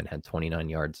down, Foreman had 29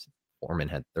 yards, Foreman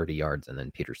had 30 yards, and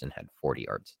then Peterson had 40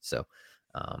 yards. So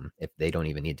if they don't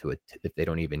even need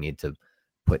to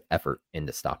put effort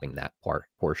into stopping that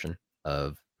portion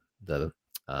of the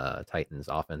Titans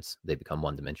offense, they become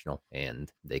one-dimensional,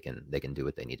 and they can do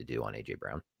what they need to do on AJ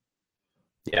Brown.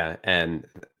 Yeah, and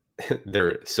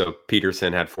so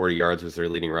Peterson had 40 yards, was their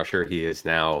leading rusher. He is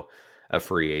now a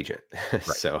free agent. Right.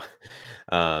 So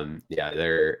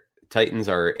their Titans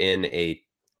are in a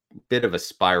bit of a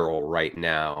spiral right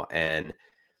now, and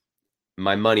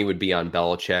my money would be on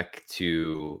Belichick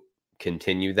to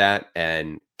continue that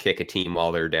and kick a team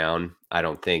while they're down. I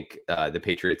don't think the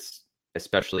Patriots,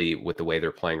 especially with the way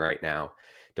they're playing right now,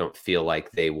 don't feel like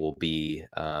they will be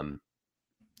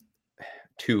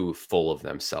too full of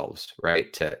themselves,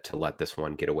 right, to let this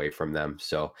one get away from them.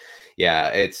 So yeah,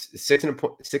 it's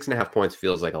 6.5 points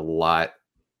feels like a lot.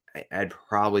 I'd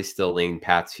probably still lean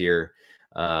Pats here,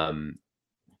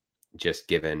 just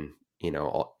given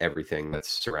everything that's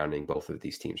surrounding both of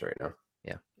these teams right now.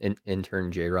 Yeah.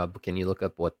 Intern J-Rob, can you look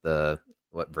up what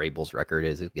Vrabel's record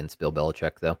is against Bill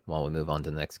Belichick, though, while we move on to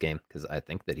the next game? Because I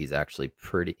think that he's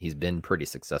been pretty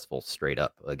successful straight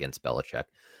up against Belichick.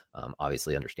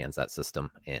 Obviously understands that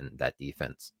system and that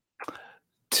defense.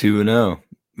 2-0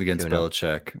 against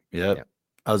Belichick. Yep.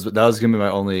 That was going to be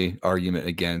my only argument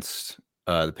against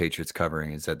the Patriots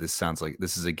covering, is that this sounds like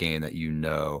this is a game that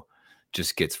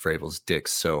just gets Vrabel's dick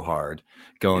so hard.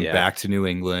 Going back to New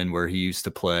England, where he used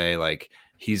to play, like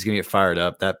He's gonna get fired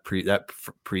up. That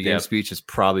pregame speech is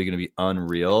probably gonna be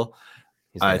unreal.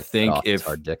 I think if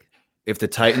the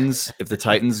Titans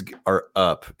are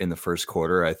up in the first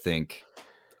quarter, I think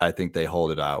they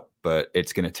hold it out, but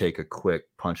it's gonna take a quick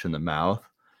punch in the mouth,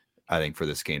 I think, for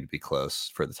this game to be close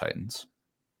for the Titans.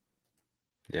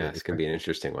 Yeah, it's gonna be an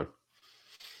interesting one.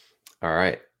 All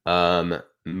right.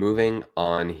 Moving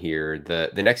on here, the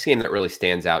next game that really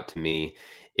stands out to me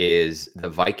is the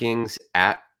Vikings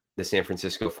at the San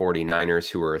Francisco 49ers,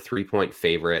 who are a 3-point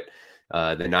favorite.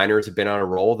 The Niners have been on a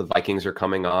roll. The Vikings are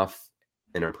coming off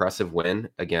an impressive win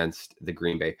against the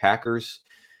Green Bay Packers.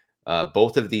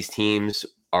 Both of these teams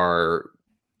are,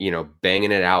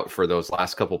 banging it out for those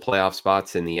last couple playoff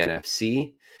spots in the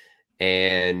NFC.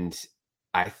 And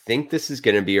I think this is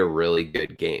going to be a really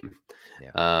good game.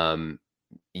 Yeah.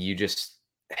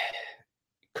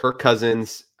 Kirk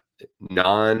Cousins,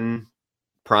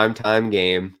 non-primetime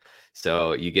game.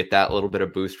 So you get that little bit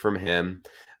of boost from him.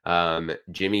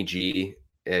 Jimmy G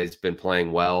has been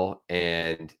playing well,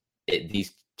 and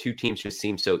these two teams just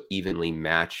seem so evenly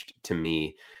matched to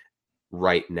me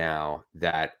right now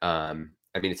that,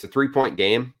 it's a 3-point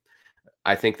game.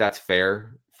 I think that's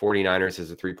fair. 49ers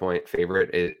as a 3-point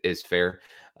favorite is fair.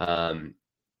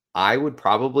 I would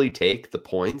probably take the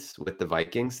points with the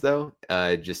Vikings, though,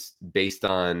 just based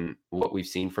on what we've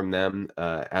seen from them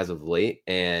as of late.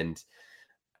 And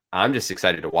I'm just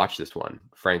excited to watch this one,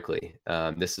 frankly.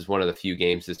 This is one of the few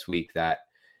games this week that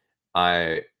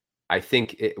I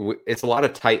think it's a lot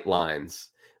of tight lines,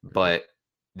 but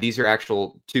these are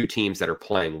actual two teams that are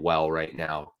playing well right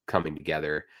now coming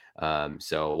together.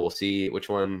 So we'll see which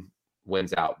one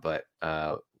wins out. But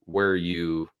where are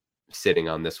you sitting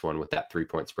on this one with that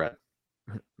 3-point spread?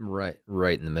 Right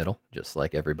in the middle, just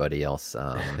like everybody else.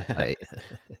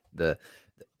 The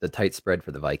tight spread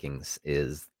for the Vikings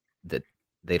is that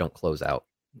they don't close out.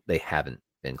 They haven't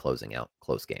been closing out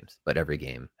close games, but every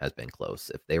game has been close.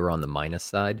 If they were on the minus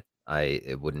side,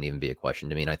 it wouldn't even be a question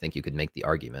to me. And I think you could make the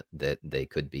argument that they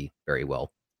could be very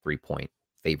well 3-point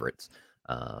favorites.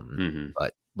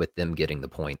 But with them getting the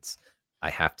points, I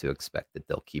have to expect that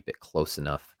they'll keep it close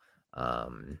enough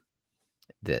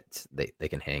that they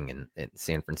can hang. In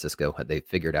San Francisco, they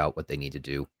figured out what they need to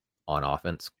do on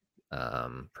offense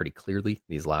pretty clearly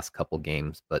these last couple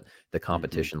games, but the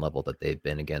competition level that they've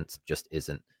been against just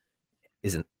isn't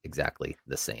exactly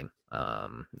the same.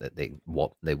 That they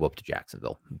whooped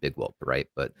Jacksonville, big whoop, right?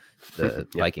 But the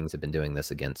Vikings have been doing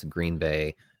this against Green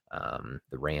Bay,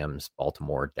 the Rams,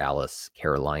 Baltimore, Dallas,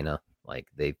 Carolina. Like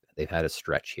they've had a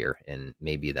stretch here, and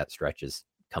maybe that stretch is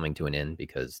coming to an end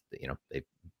because they've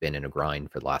been in a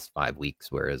grind for the last 5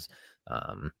 weeks, whereas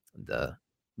the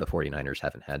 49ers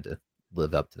haven't had to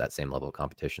live up to that same level of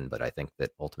competition. But I think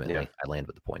that ultimately I land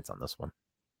with the points on this one.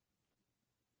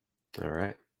 All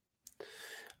right.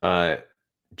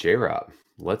 J-Rob,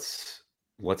 let's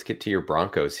get to your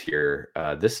Broncos here.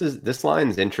 This line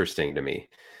is interesting to me.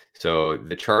 So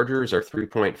the Chargers are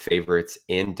 3-point favorites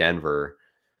in Denver,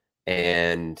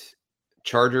 and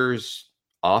Chargers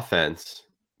offense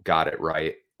got it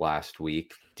right last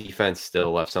week. Defense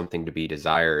still left something to be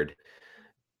desired.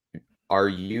 Are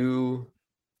you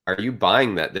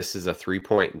buying that this is a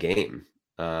 3-point game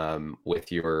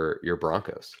with your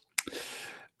Broncos?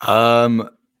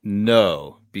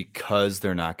 No, because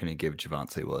they're not going to give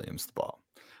Javonte Williams the ball.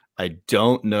 I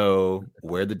don't know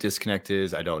where the disconnect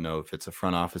is. I don't know if it's a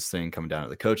front office thing coming down to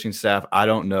the coaching staff. I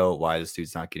don't know why this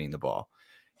dude's not getting the ball.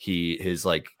 His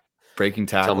breaking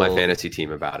tackle. Tell my fantasy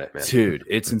team about it, man. Dude,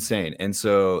 it's insane. And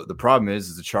so the problem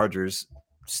is the Chargers,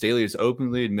 Staley has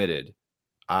openly admitted,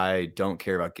 I don't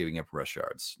care about giving up rush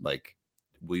yards. Like,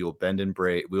 we will bend and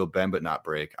break. We will bend but not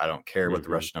break. I don't care what the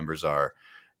rush numbers are.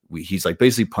 He's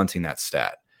basically punting that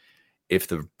stat. If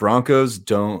the Broncos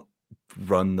don't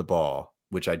run the ball,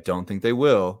 which I don't think they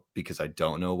will, because I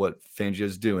don't know what Fangio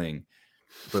is doing,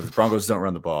 but if the Broncos don't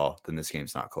run the ball, then this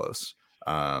game's not close.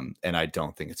 And I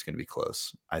don't think it's going to be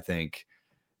close. I think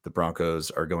the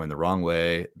Broncos are going the wrong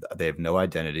way. They have no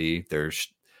identity.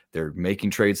 They're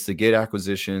making trades to get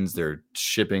acquisitions. They're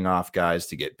shipping off guys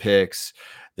to get picks.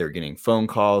 They're getting phone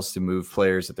calls to move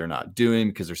players that they're not doing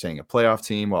because they're saying a playoff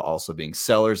team while also being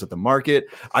sellers at the market.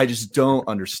 I just don't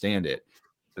understand it.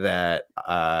 That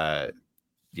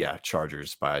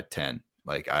Chargers by 10.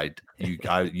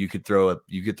 You could throw a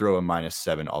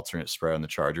 -7 alternate spread on the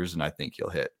Chargers, and I think you'll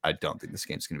hit. I don't think this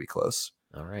game's going to be close.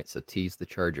 All right, so tease the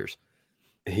Chargers.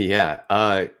 Yeah.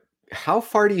 How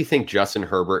far do you think Justin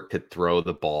Herbert could throw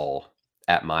the ball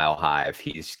at Mile High if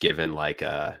he's given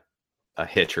a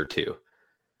hitch or two?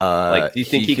 Do you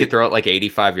think he could throw it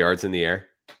 85 yards in the air?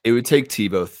 It would take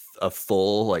Tebow a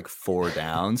full like 4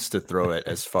 downs to throw it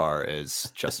as far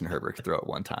as Justin Herbert could throw it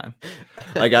one time.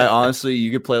 Like I honestly,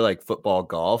 you could play like football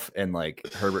golf and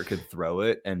like Herbert could throw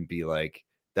it and be like,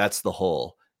 that's the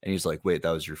hole. And he's like, wait,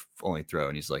 that was your only throw.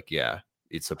 And he's like, yeah,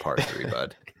 it's a par 3,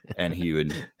 bud. And he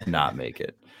would not make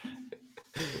it.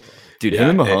 Dude,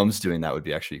 him and Mahomes doing that would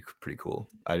be actually pretty cool.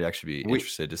 I'd actually be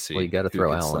interested to see. Well, you got to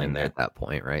throw Allen in there at that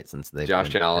point, right? Since they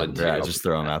Josh Allen, just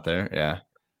throw him out there. Yeah.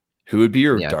 Who would be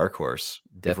your dark horse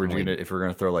definitely. if we're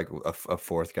gonna throw like a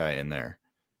fourth guy in there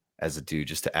as a dude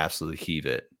just to absolutely heave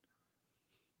it?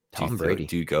 Tom Brady.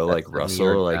 Do you go like Russell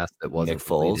or like Nick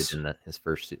Foles in his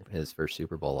first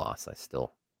Super Bowl loss? I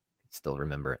still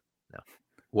remember it. No.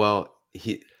 Well,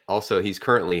 he's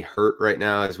currently hurt right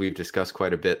now, as we've discussed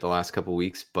quite a bit the last couple of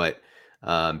weeks. But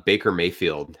Baker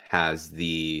Mayfield has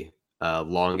the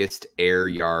longest air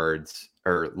yards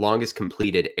or longest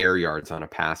completed air yards on a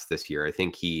pass this year. I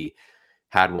think he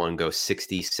had one go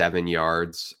 67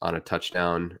 yards on a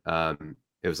touchdown.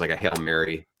 It was like a Hail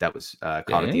Mary that was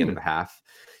caught at the end of a half.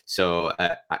 So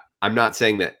I'm not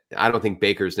saying that I don't think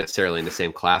Baker's necessarily in the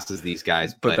same class as these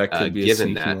guys, but that could be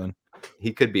given that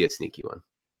he could be a sneaky one.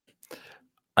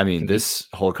 I mean, this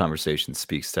whole conversation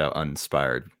speaks to how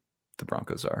uninspired the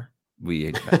Broncos are.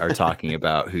 We are talking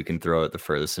about who can throw it the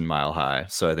furthest in Mile High.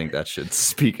 So I think that should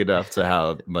speak enough to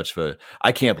how much of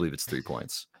I can't believe it's 3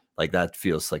 points. Like that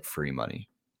feels like free money.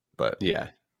 But yeah,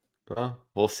 well,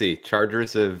 we'll see.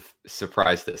 Chargers have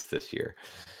surprised us this year.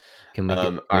 Can we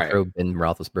throw Ben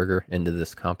Roethlisberger into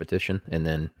this competition and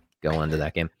then go into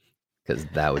that game? Because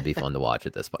that would be fun to watch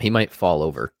at this point. He might fall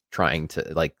over trying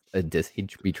to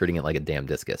he'd be treating it like a damn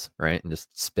discus, right? And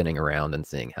just spinning around and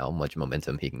seeing how much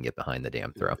momentum he can get behind the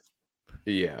damn throw.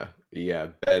 Yeah.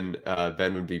 Ben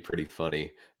would be pretty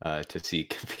funny to see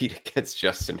compete against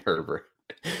Justin Herbert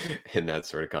in that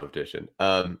sort of competition.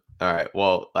 All right.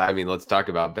 Well, I mean, let's talk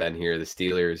about Ben here. The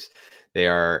Steelers, they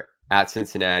are at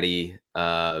Cincinnati.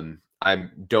 I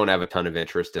don't have a ton of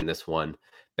interest in this one.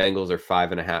 Bengals are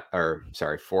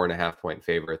 4.5 point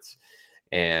favorites.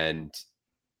 And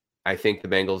I think the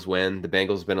Bengals win. The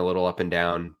Bengals been a little up and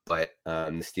down, but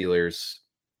the Steelers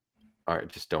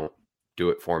just don't do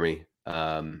it for me.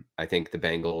 I think the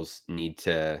Bengals need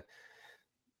to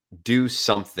do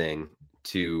something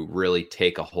to really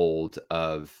take a hold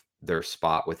of their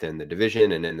spot within the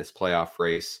division and in this playoff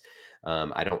race.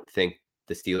 I don't think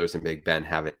the Steelers and Big Ben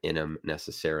have it in them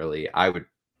necessarily.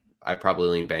 I probably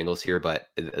lean Bengals here, but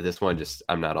this one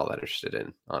I'm not all that interested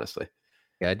in, honestly.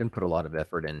 Yeah, I didn't put a lot of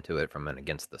effort into it from an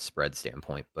against the spread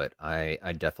standpoint, but I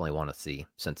definitely want to see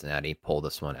Cincinnati pull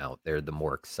this one out. They're the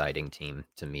more exciting team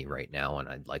to me right now, and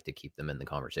I'd like to keep them in the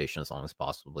conversation as long as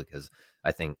possible because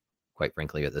I think, quite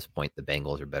frankly, at this point, the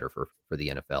Bengals are better for the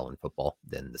NFL and football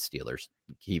than the Steelers.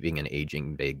 Keeping an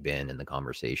aging Big Ben in the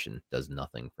conversation does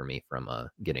nothing for me from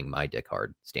getting my dick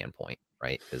hard standpoint,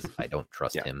 right? Because I don't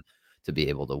trust him to be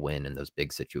able to win in those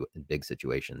big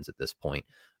situations at this point.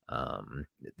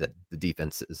 The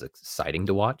defense is exciting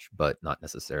to watch, but not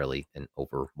necessarily an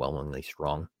overwhelmingly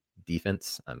strong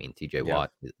defense. I mean, TJ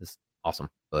Watt is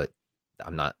awesome, but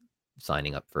I'm not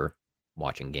signing up for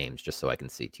watching games just so I can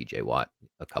see TJ Watt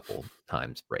a couple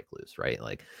times break loose, right?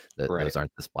 Like those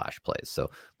aren't the splash plays. So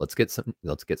let's get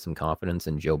some confidence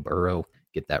in Joe Burrow,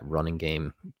 get that running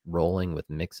game rolling with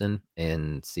Mixon,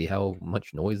 and see how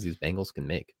much noise these Bengals can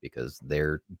make because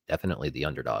they're definitely the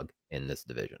underdog in this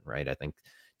division, right? I think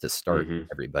to start,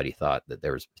 everybody thought that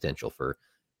there was potential for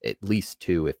at least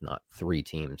 2, if not 3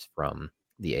 teams from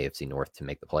the AFC North to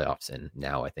make the playoffs. And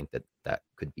now I think that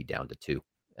could be down to 2.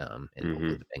 And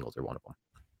hopefully the Bengals are one of them.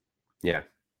 Yeah,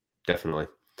 definitely.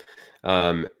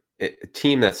 A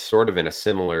team that's sort of in a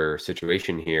similar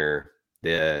situation here,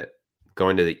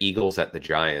 going to the Eagles at the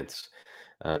Giants.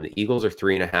 The Eagles are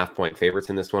 3.5 point favorites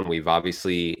in this one. We've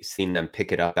obviously seen them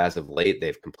pick it up as of late.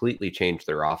 They've completely changed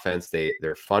their offense.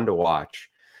 They're fun to watch.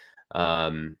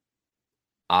 I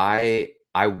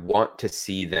want to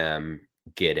see them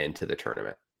get into the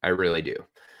tournament. I really do.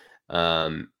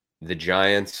 The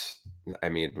Giants, I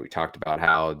mean, we talked about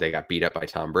how they got beat up by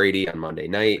Tom Brady on Monday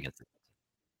night.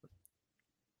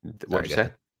 What did you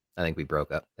say? I think we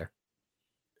broke up there.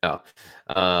 Oh,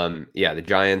 yeah, the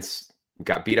Giants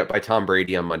got beat up by Tom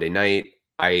Brady on Monday night.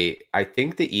 I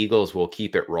think the Eagles will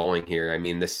keep it rolling here. I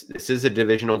mean, this is a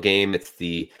divisional game. It's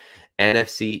the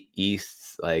NFC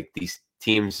East. Like, these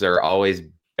teams are always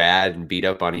bad and beat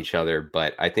up on each other,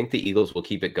 but I think the Eagles will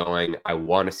keep it going. I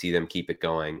want to see them keep it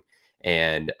going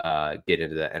and get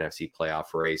into the NFC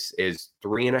playoff race. Is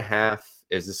 3.5,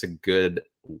 is this a good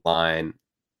line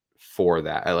for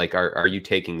that? Like, are you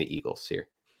taking the Eagles here?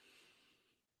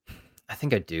 I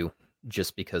think I do.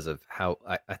 just because of how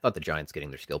I thought the Giants getting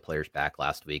their skill players back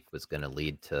last week was going to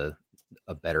lead to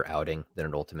a better outing than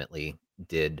it ultimately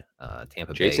did.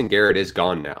 Tampa Bay. Jason Garrett is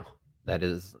gone now. That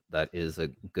is a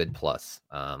good plus.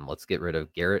 Let's get rid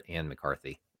of Garrett and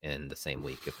McCarthy in the same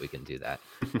week if we can do that.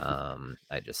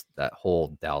 That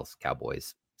whole Dallas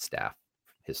Cowboys staff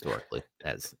historically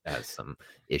has some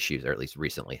issues, or at least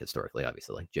recently historically.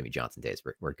 Obviously, like Jimmy Johnson days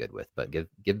we're good with, but give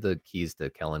the keys to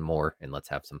Kellen Moore and let's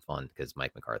have some fun, because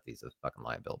Mike McCarthy's a fucking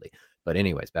liability. But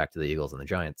anyways, back to the Eagles and the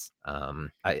Giants.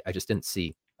 I just didn't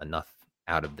see enough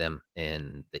out of them,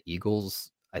 and the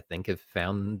Eagles, I think, have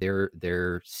found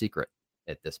their secret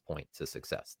at this point to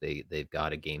success. They've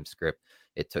got a game script.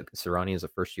 It took Sirianni as a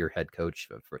first year head coach.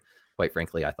 Quite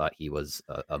frankly, I thought he was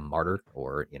a martyr,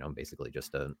 or basically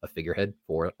just a figurehead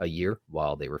for a year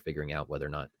while they were figuring out whether or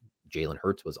not Jalen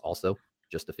Hurts was also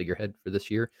just a figurehead for this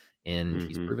year. And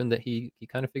he's proven that he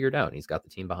kind of figured out, and he's got the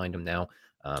team behind him now.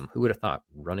 Who would have thought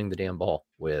running the damn ball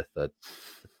with a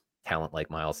talent like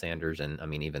Miles Sanders, and I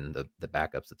mean even the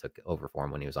backups that took over for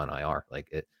him when he was on IR,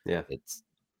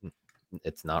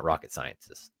 it's not rocket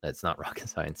science. It's not rocket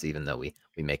science, even though we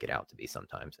make it out to be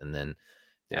sometimes. And then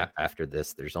after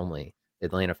this, there's only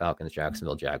Atlanta Falcons,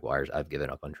 Jacksonville Jaguars. I've given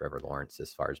up on Trevor Lawrence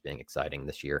as far as being exciting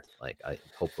this year.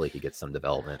 Hopefully he gets some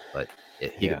development, but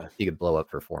if he could blow up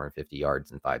for 450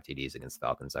 yards and 5 TDs against the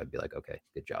Falcons, I'd be like, okay,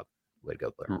 good job, way to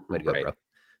go, player, way to go, bro.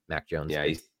 Mac Jones,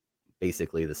 he's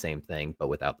basically the same thing, but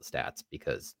without the stats,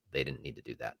 because they didn't need to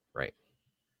do that, right?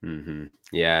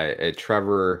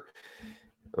 Trevor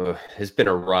has been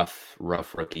a rough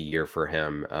rookie year for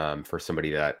him, for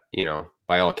somebody that,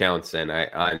 by all accounts, and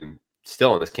I'm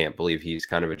still in this camp, believe he's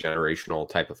kind of a generational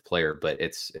type of player, but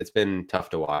it's been tough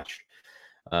to watch.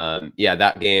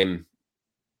 That game,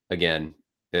 again,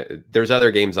 there's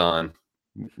other games on.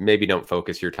 Maybe don't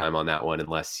focus your time on that one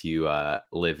unless you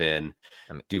live in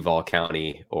Duval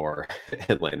County or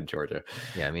Atlanta, Georgia.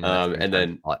 Yeah, I mean, and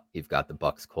then you've got the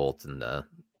Bucks, Colts, and the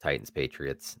Titans,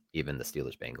 Patriots, even the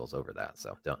Steelers, Bengals over that.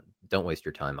 So don't waste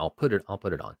your time. I'll put it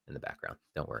on in the background.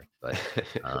 Don't worry. But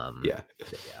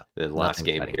the last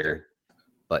game here.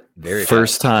 But very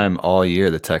first time all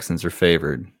year the Texans are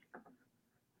favored.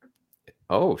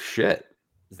 Oh shit!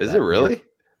 Is it really?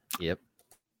 Yep.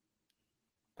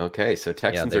 Okay, so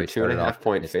Texans are 2.5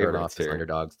 point favorites here.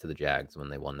 Underdogs to the Jags when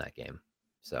they won that game.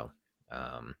 So,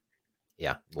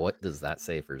 what does that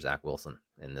say for Zach Wilson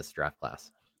in this draft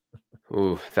class?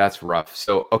 Ooh, that's rough.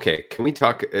 So, okay, can we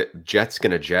talk Jets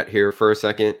gonna jet here for a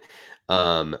second?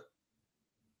 The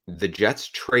Jets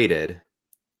traded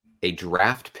a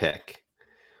draft pick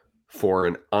for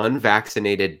an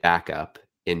unvaccinated backup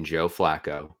in Joe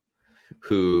Flacco,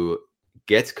 who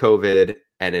gets COVID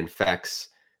and infects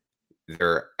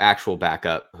their actual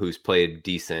backup, who's played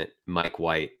decent, Mike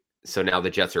White. So now the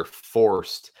Jets are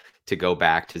forced to go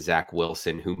back to Zach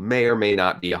Wilson, who may or may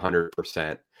not be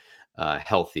 100%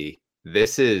 healthy.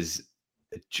 This is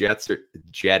Jets are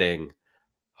jetting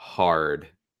hard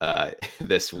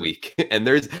this week, and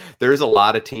there's a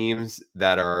lot of teams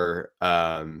that are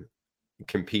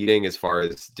competing as far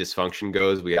as dysfunction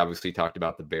goes. We obviously talked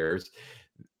about the Bears.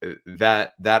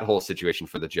 That whole situation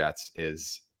for the Jets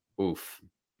is oof.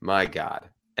 My God.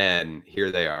 And here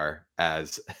they are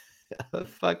as a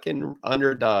fucking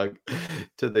underdog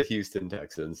to the Houston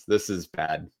Texans. This is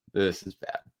bad.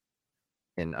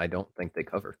 And I don't think they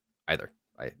cover either.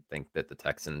 I think that the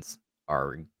Texans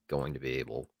are going to be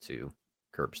able to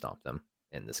curb stomp them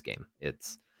in this game.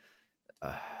 It's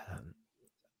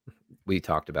we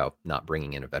talked about not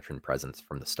bringing in a veteran presence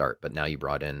from the start, but now you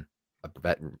brought in a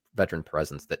veteran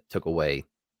presence that took away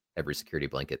every security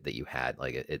blanket that you had.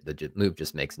 The move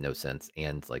just makes no sense.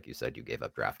 And like you said, you gave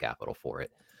up draft capital for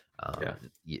it.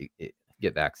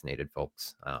 Get vaccinated,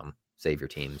 folks. Save your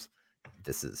teams.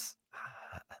 This is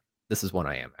one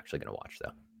I am actually going to watch,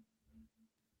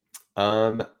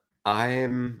 though.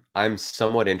 I'm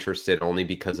somewhat interested only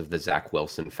because of the Zach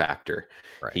Wilson factor.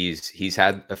 Right. He's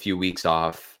had a few weeks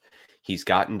off. He's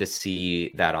gotten to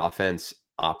see that offense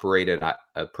operate at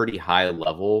a pretty high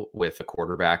level with a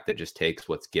quarterback that just takes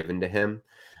what's given to him.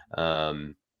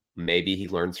 Maybe he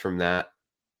learns from that.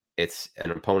 It's an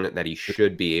opponent that he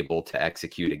should be able to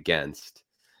execute against.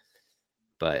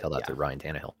 But tell that to Ryan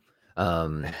Tannehill.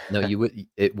 No,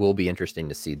 it will be interesting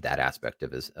to see that aspect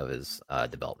of his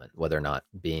development, whether or not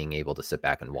being able to sit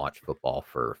back and watch football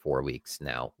for 4 weeks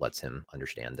now lets him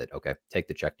understand that, okay, take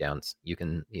the checkdowns. You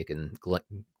can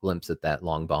glimpse at that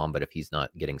long bomb, but if he's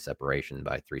not getting separation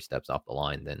by 3 steps off the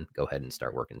line, then go ahead and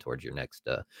start working towards your next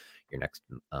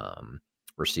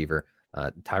receiver.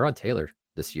 Tyrod Taylor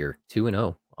this year,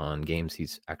 2-0 on games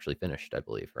he's actually finished, I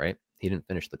believe, right? He didn't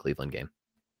finish the Cleveland game.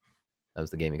 That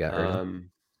was the game he got hurt in.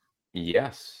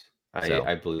 Yes, So-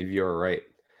 I believe you're right.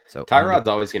 So Tyrod's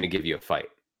always going to give you a fight.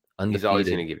 He's always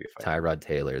undefeated going to give you a fight. Tyrod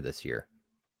Taylor this year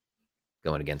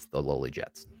going against the lowly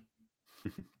Jets.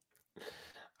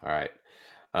 All right.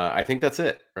 I think that's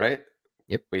it, right?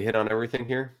 Yep. We hit on everything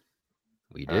here.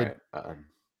 We All did. right.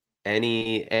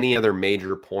 Any other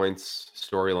major points,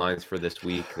 storylines for this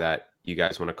week that you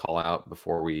guys want to call out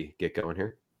before we get going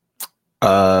here?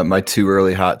 My too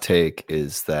early hot take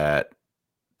is that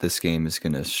this game is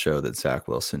going to show that Zach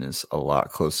Wilson is a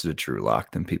lot closer to Drew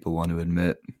Lock than people want to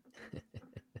admit.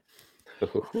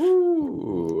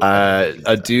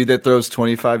 A dude that throws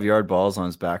 25-yard balls on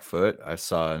his back foot. I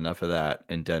saw enough of that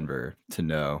in Denver to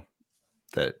know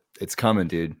that it's coming,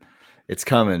 dude. It's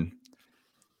coming.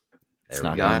 It's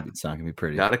not gonna be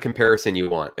pretty. Not a comparison you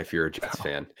want if you're a Jets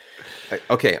fan.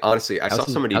 Okay, honestly, I saw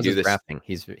somebody do this. Drafting?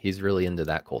 He's really into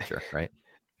that culture, right?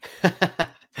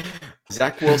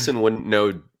 Zach Wilson wouldn't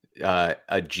know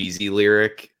a Jeezy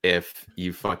lyric if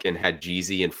you fucking had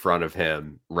Jeezy in front of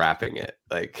him rapping it.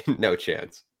 Like, no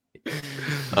chance. He's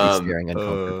staring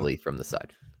uncomfortably from the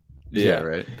side. Yeah,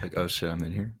 right. Like, oh shit, I'm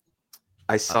in here.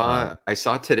 I saw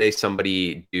today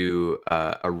somebody do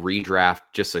a redraft,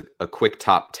 just a quick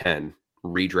top 10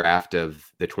 redraft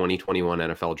of the 2021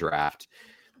 NFL draft.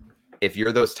 If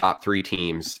you're those top 3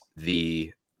 teams,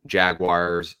 the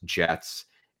Jaguars, Jets,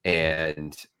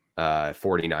 and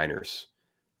 49ers,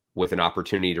 with an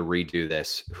opportunity to redo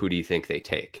this, who do you think they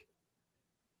take?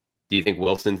 Do you think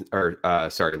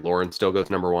Lawrence still goes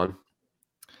number 1?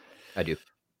 I do.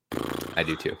 I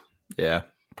do too. Yeah,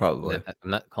 probably.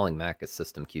 I'm not calling Mac a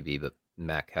system QB, but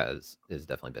Mac has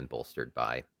definitely been bolstered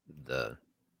by the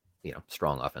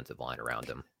strong offensive line around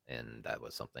him, and that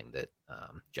was something that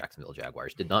Jacksonville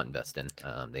Jaguars did not invest in.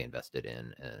 They invested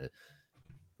in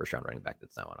first round running back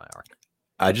that's now on IR.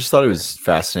 I just thought it was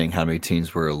fascinating how many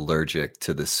teams were allergic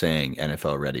to the saying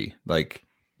NFL ready. Like,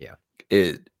 yeah,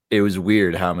 it was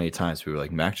weird how many times we were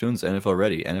like, Mac Jones, NFL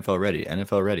ready, NFL ready,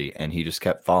 NFL ready. And he just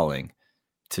kept falling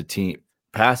to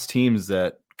past teams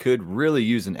that could really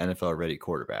use an NFL ready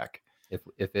quarterback.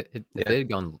 If it had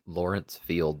gone Lawrence,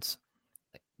 Fields,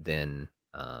 then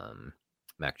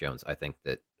Mac Jones, I think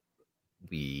that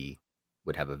we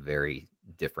would have a very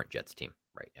different Jets team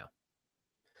right now.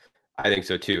 I think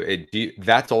so too.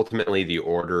 That's ultimately the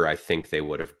order I think they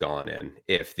would have gone in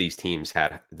if these teams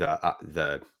had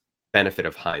the benefit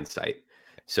of hindsight.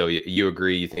 So you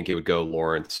agree? You think it would go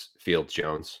Lawrence, Fields,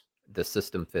 Jones? The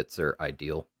system fits are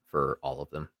ideal for all of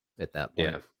them at that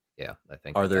point. Yeah, I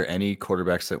think. Are there any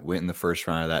quarterbacks that went in the first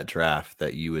round of that draft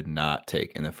that you would not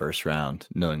take in the first round,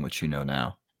 knowing what you know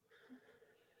now?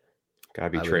 Gotta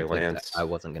be Trey Lance. I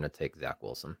wasn't going to take Zach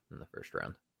Wilson in the first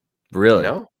round. Really?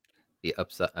 No. The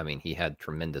upside. I mean, he had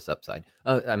tremendous upside.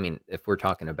 I mean, if we're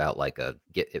talking about like a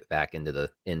get it back into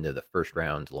the first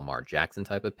round Lamar Jackson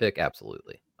type of pick,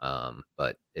 absolutely.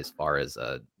 But as far as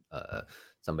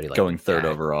somebody like going third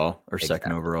overall or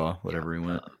second overall, whatever he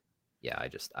went.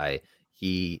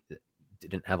 He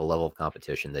didn't have a level of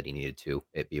competition that he needed to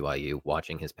at BYU.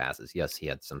 Watching his passes, yes, he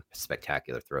had some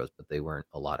spectacular throws, but they weren't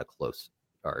a lot of close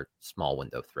or small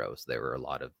window throws. There were a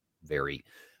lot of very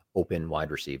open wide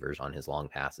receivers on his long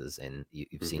passes, and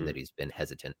you've seen that he's been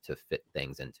hesitant to fit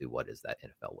things into what is that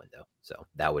NFL window. So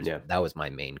that was my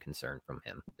main concern from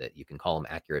him, that you can call him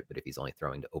accurate, but if he's only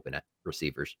throwing to open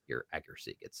receivers, your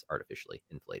accuracy gets artificially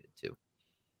inflated too.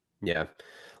 Yeah,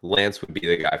 Lance would be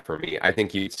the guy for me. I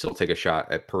think you'd still take a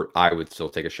shot I would still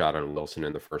take a shot on Wilson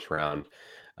in the first round.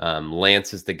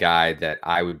 Lance is the guy that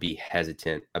I would be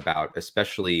hesitant about,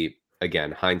 especially,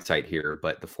 again, hindsight here,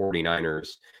 but the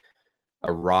 49ers,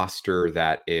 a roster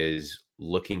that is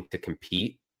looking to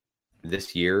compete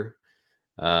this year.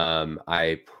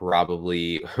 I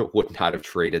probably would not have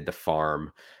traded the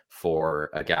farm for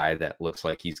a guy that looks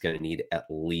like he's going to need at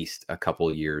least a couple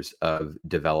of years of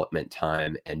development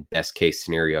time. And best case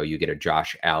scenario, you get a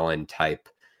Josh Allen type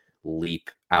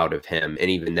leap out of him. And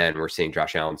even then, we're seeing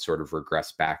Josh Allen sort of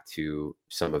regress back to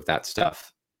some of that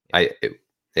stuff.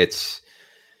 It's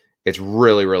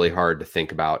really, really hard to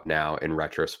think about now in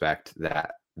retrospect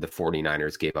that the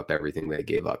 49ers gave up everything they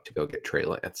gave up to go get Trey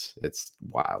Lance. It's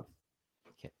wild.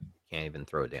 Can't even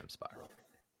throw a damn spiral.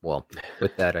 Well,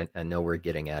 with that, I know we're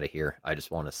getting out of here. I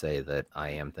just want to say that I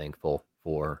am thankful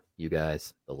for you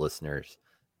guys, the listeners,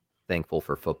 thankful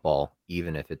for football,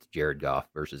 even if it's Jared Goff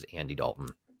versus Andy Dalton.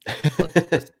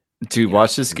 Dude,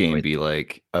 watch this game be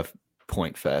like a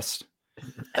point fest.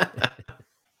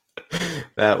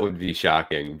 That would be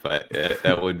shocking, but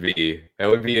that would be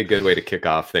a good way to kick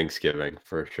off Thanksgiving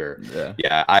for sure.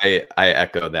 Yeah, I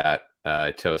echo that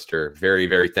Toaster. Very,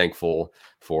 very thankful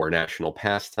for National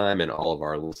Pastime and all of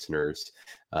our listeners.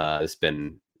 It's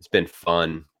been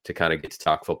fun to kind of get to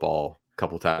talk football a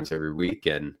couple times every week,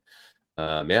 and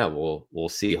yeah, we'll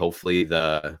see. Hopefully,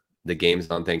 the games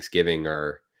on Thanksgiving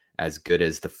are as good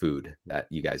as the food that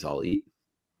you guys all eat.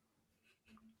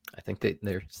 I think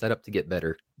they're set up to get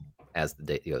better as the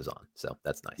day goes on. So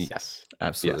that's nice. Yes,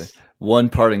 absolutely. Yes. One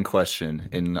parting question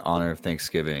in honor of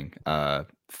Thanksgiving.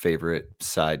 Favorite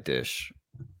side dish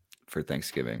for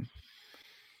Thanksgiving?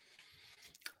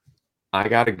 I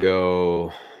got to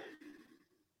go.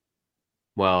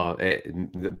 Well, a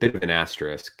bit of an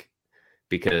asterisk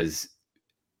because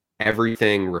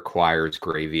everything requires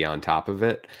gravy on top of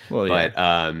it. Well, but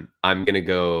I'm going to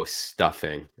go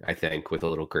stuffing, I think, with a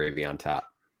little gravy on top.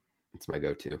 It's my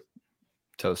go-to.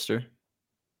 Toaster?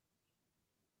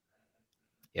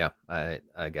 Yeah, I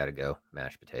got to go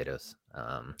mashed potatoes.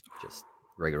 Just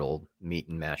regular old meat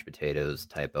and mashed potatoes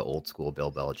type of old school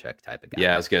Bill Belichick type of guy.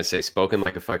 Yeah, I was going to say, spoken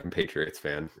like a fucking Patriots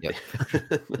fan. Yep.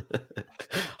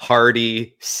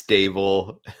 Hearty,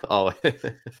 stable. Oh.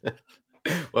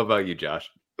 What about you, Josh?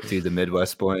 Dude, the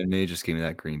Midwest boy in me just gave me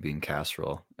that green bean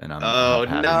casserole, and I'm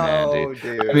happy, no, man,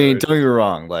 dude. I mean, don't get me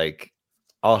wrong. Like,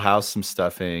 I'll house some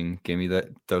stuffing. Give me that.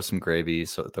 Throw some gravy.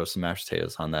 So throw some mashed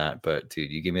potatoes on that. But dude,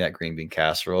 you give me that green bean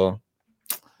casserole.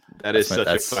 That is such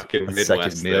a fucking Midwest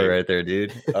second meal thing. right there,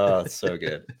 dude. Oh, it's so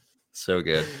good, so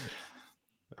good.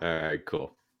 All right,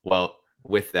 cool. Well,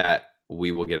 with that,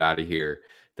 we will get out of here.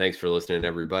 Thanks for listening,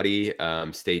 everybody.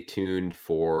 Stay tuned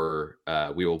for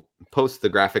we will post the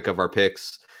graphic of our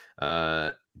picks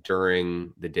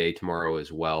during the day tomorrow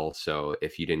as well. So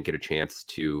if you didn't get a chance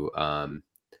to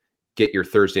get your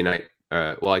Thursday night,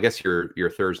 well, I guess your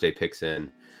Thursday picks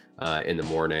in the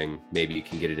morning, maybe you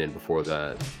can get it in before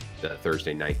the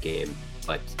Thursday night game.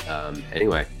 But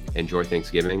anyway, enjoy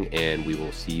Thanksgiving, and we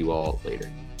will see you all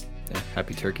later. Yeah,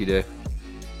 happy Turkey Day.